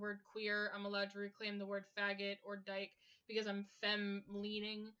reclaim the word queer. I'm allowed to reclaim the word faggot or dyke because I'm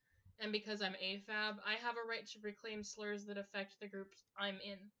femme-leaning and because I'm AFAB. I have a right to reclaim slurs that affect the groups I'm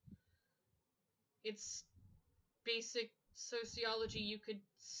in. It's basic sociology. You could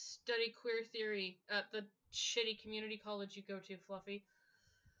study queer theory at the shitty community college you go to, Fluffy.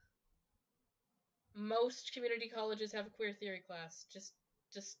 Most community colleges have a queer theory class. Just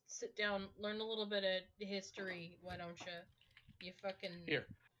sit down, learn a little bit of history, why don't you? You fucking... Here,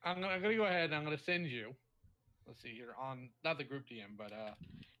 I'm gonna go ahead and I'm gonna send you. Let's see here on not the group DM, but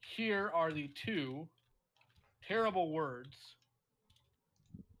here are the 2 terrible words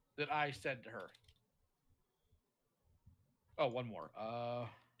that I said to her. Oh, one more.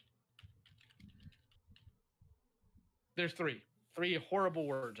 There's 3 horrible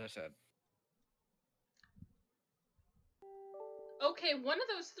words I said. Okay, one of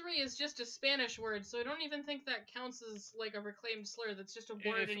those 3 is just a Spanish word, so I don't even think that counts as like a reclaimed slur. That's just a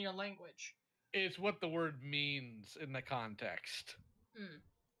word in your language. It's what the word means in the context.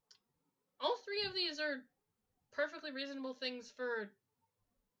 All 3 of these are perfectly reasonable things for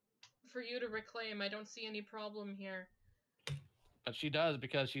you to reclaim. I don't see any problem here. But she does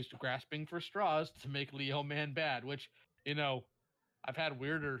because she's grasping for straws to make Leo Man bad, which, you know, I've had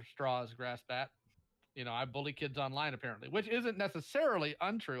weirder straws grasp at. You know, I bully kids online apparently, which isn't necessarily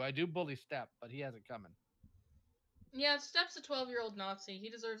untrue. I do bully Step, but he has it coming. Yeah, Step's a 12-year-old Nazi. He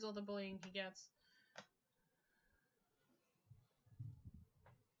deserves all the bullying he gets.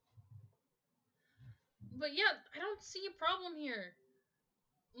 But yeah, I don't see a problem here.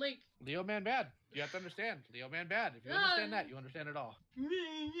 Like... Leo Man bad. You have to understand. Leo Man bad. If you understand that, you understand it all.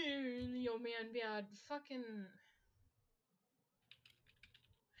 Leo Man bad. Fucking...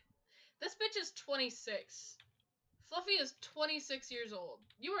 This bitch is 26. Fluffy is 26 years old.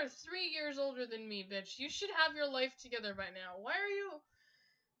 You are 3 years older than me, bitch. You should have your life together by now. Why are you...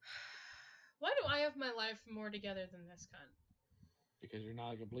 Why do I have my life more together than this cunt? Because you're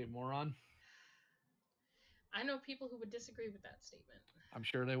not a complete moron. I know people who would disagree with that statement. I'm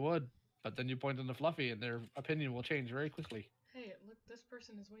sure they would. But then you point to Fluffy and their opinion will change very quickly. Hey, look, this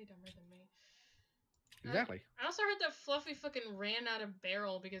person is way dumber than me. Exactly. I also heard that Fluffy fucking ran out of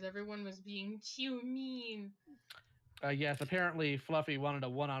barrel because everyone was being too mean. Yes, apparently Fluffy wanted a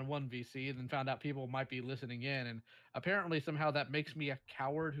one-on-one VC and then found out people might be listening in. And apparently somehow that makes me a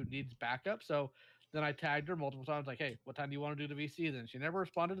coward who needs backup. So then I tagged her multiple times like, hey, what time do you want to do the VC then? She never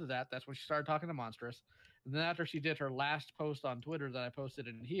responded to that. That's when she started talking to Monstrous. And then after she did her last post on Twitter that I posted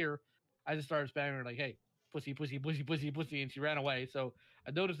in here, I just started spamming her like, hey, pussy, pussy, pussy, pussy, pussy. And she ran away. So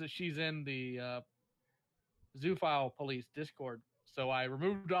I noticed that she's in the Zoophile Police Discord. So I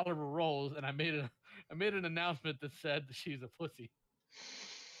removed all of her roles and I made an announcement that said that she's a pussy.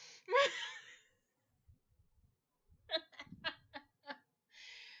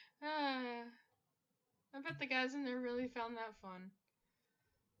 I bet the guys in there really found that fun.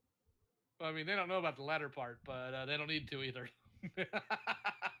 I mean, they don't know about the latter part, but they don't need to either.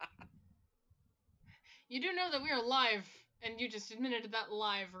 You do know that we are live, and you just admitted that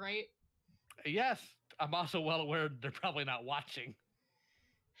live, right? Yes, I'm also well aware they're probably not watching.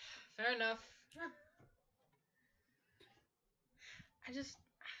 Fair enough.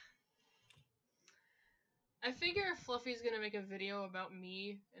 I figure if Fluffy's gonna make a video about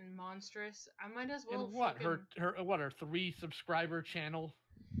me and Monstrous, I might as well. And what? Fucking... Her 3 subscriber channel?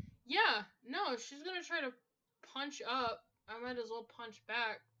 Yeah, no, she's gonna try to punch up. I might as well punch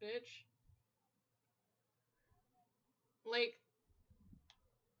back, bitch. Like,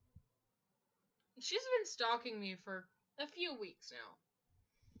 she's been stalking me for a few weeks now.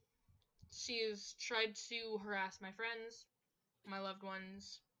 She's tried to harass my friends, my loved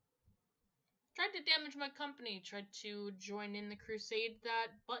ones, tried to damage my company, tried to join in the crusade that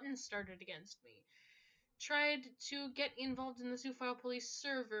Button started against me, tried to get involved in the Zoophile Police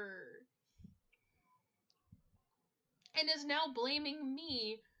server, and is now blaming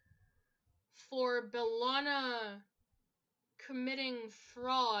me for Bellana committing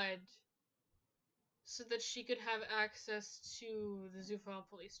fraud so that she could have access to the Zoophile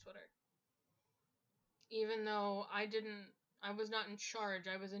Police Twitter. Even though I was not in charge.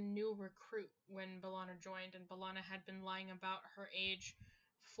 I was a new recruit when Bellana joined, and Bellana had been lying about her age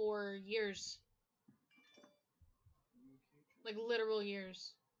for years. Like, literal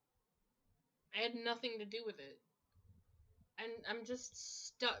years. I had nothing to do with it. And I'm just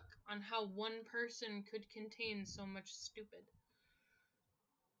stuck on how one person could contain so much stupid.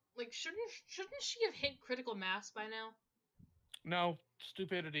 Like, shouldn't she have hit critical mass by now? No,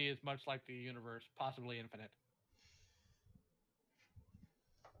 stupidity is much like the universe, possibly infinite.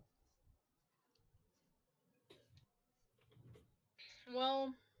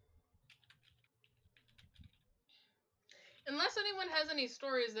 Well, unless anyone has any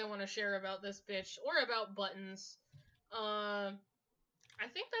stories they want to share about this bitch or about buttons, I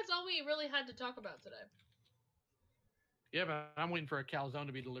think that's all we really had to talk about today. Yeah, but I'm waiting for a calzone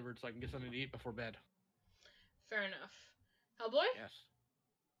to be delivered so I can get something to eat before bed. Fair enough. Hellboy? Yes.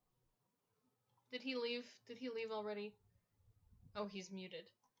 Did he leave? Did he leave already? Oh, he's muted.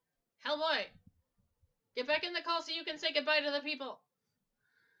 Hellboy! Get back in the call so you can say goodbye to the people!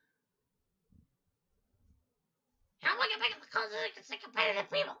 Hellboy, get back in the call so you can say goodbye to the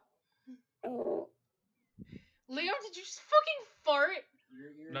people! Leo, did you just fucking fart?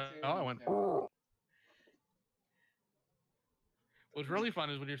 No, I went. What's really fun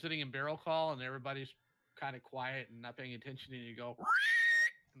is when you're sitting in barrel call and everybody's kind of quiet and not paying attention, and you go,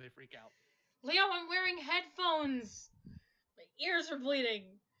 and they freak out. Leo, I'm wearing headphones! My ears are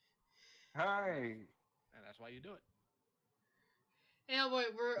bleeding. Hi. And that's why you do it. Hey,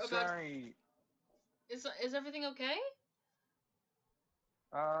 Hellboy, we're about... Sorry. Is everything okay?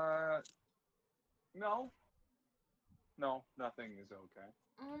 No. No, nothing is okay.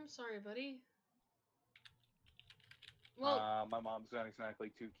 Oh, I'm sorry, buddy. Well, My mom's not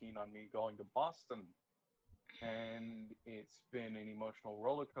exactly too keen on me going to Boston, and it's been an emotional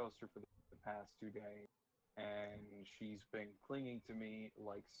roller coaster for the past 2 days, and she's been clinging to me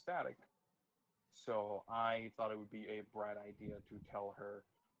like static. So I thought it would be a bright idea to tell her,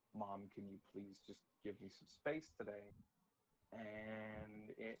 Mom, can you please just give me some space today?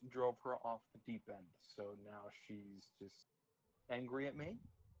 And it drove her off the deep end. So now she's just angry at me.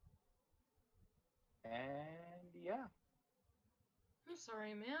 And yeah. I'm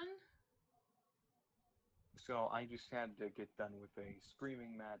sorry, man. So I just had to get done with a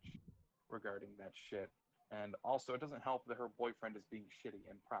screaming match regarding that shit. And also, it doesn't help that her boyfriend is being shitty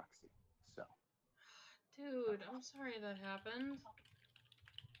in proxy. So. Dude, I'm sorry that happened.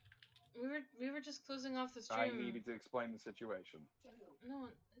 We were just closing off the I stream. needed to explain the situation. No,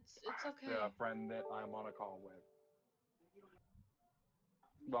 it's okay. To a friend that I'm on a call with.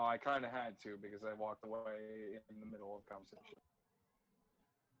 Well, I kind of had to because I walked away in the middle of conversation.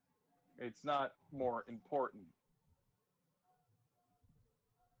 It's not more important.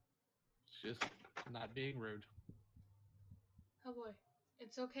 It's just not being rude. Oh boy,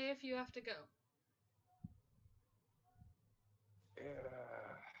 it's okay if you have to go. Yeah,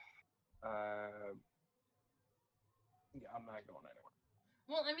 I'm not going anywhere.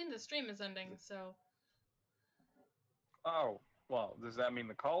 Well, I mean, the stream is ending, so... Oh, well, does that mean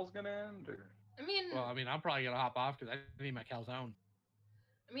the call's gonna end, or? I mean... Well, I mean, I'm probably going to hop off because I need my calzone.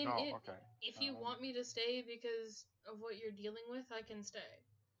 I mean, Oh, okay. if you want me to stay because of what you're dealing with, I can stay.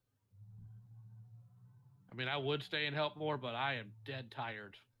 I mean, I would stay and help more, but I am dead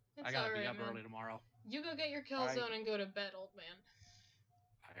tired. It's I gotta alright, be up man. early tomorrow. You go get your calzone and go to bed, old man.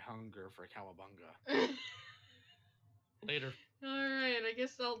 I hunger for cowabunga. Later. Alright, I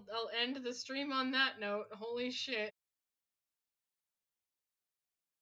guess I'll end the stream on that note. Holy shit.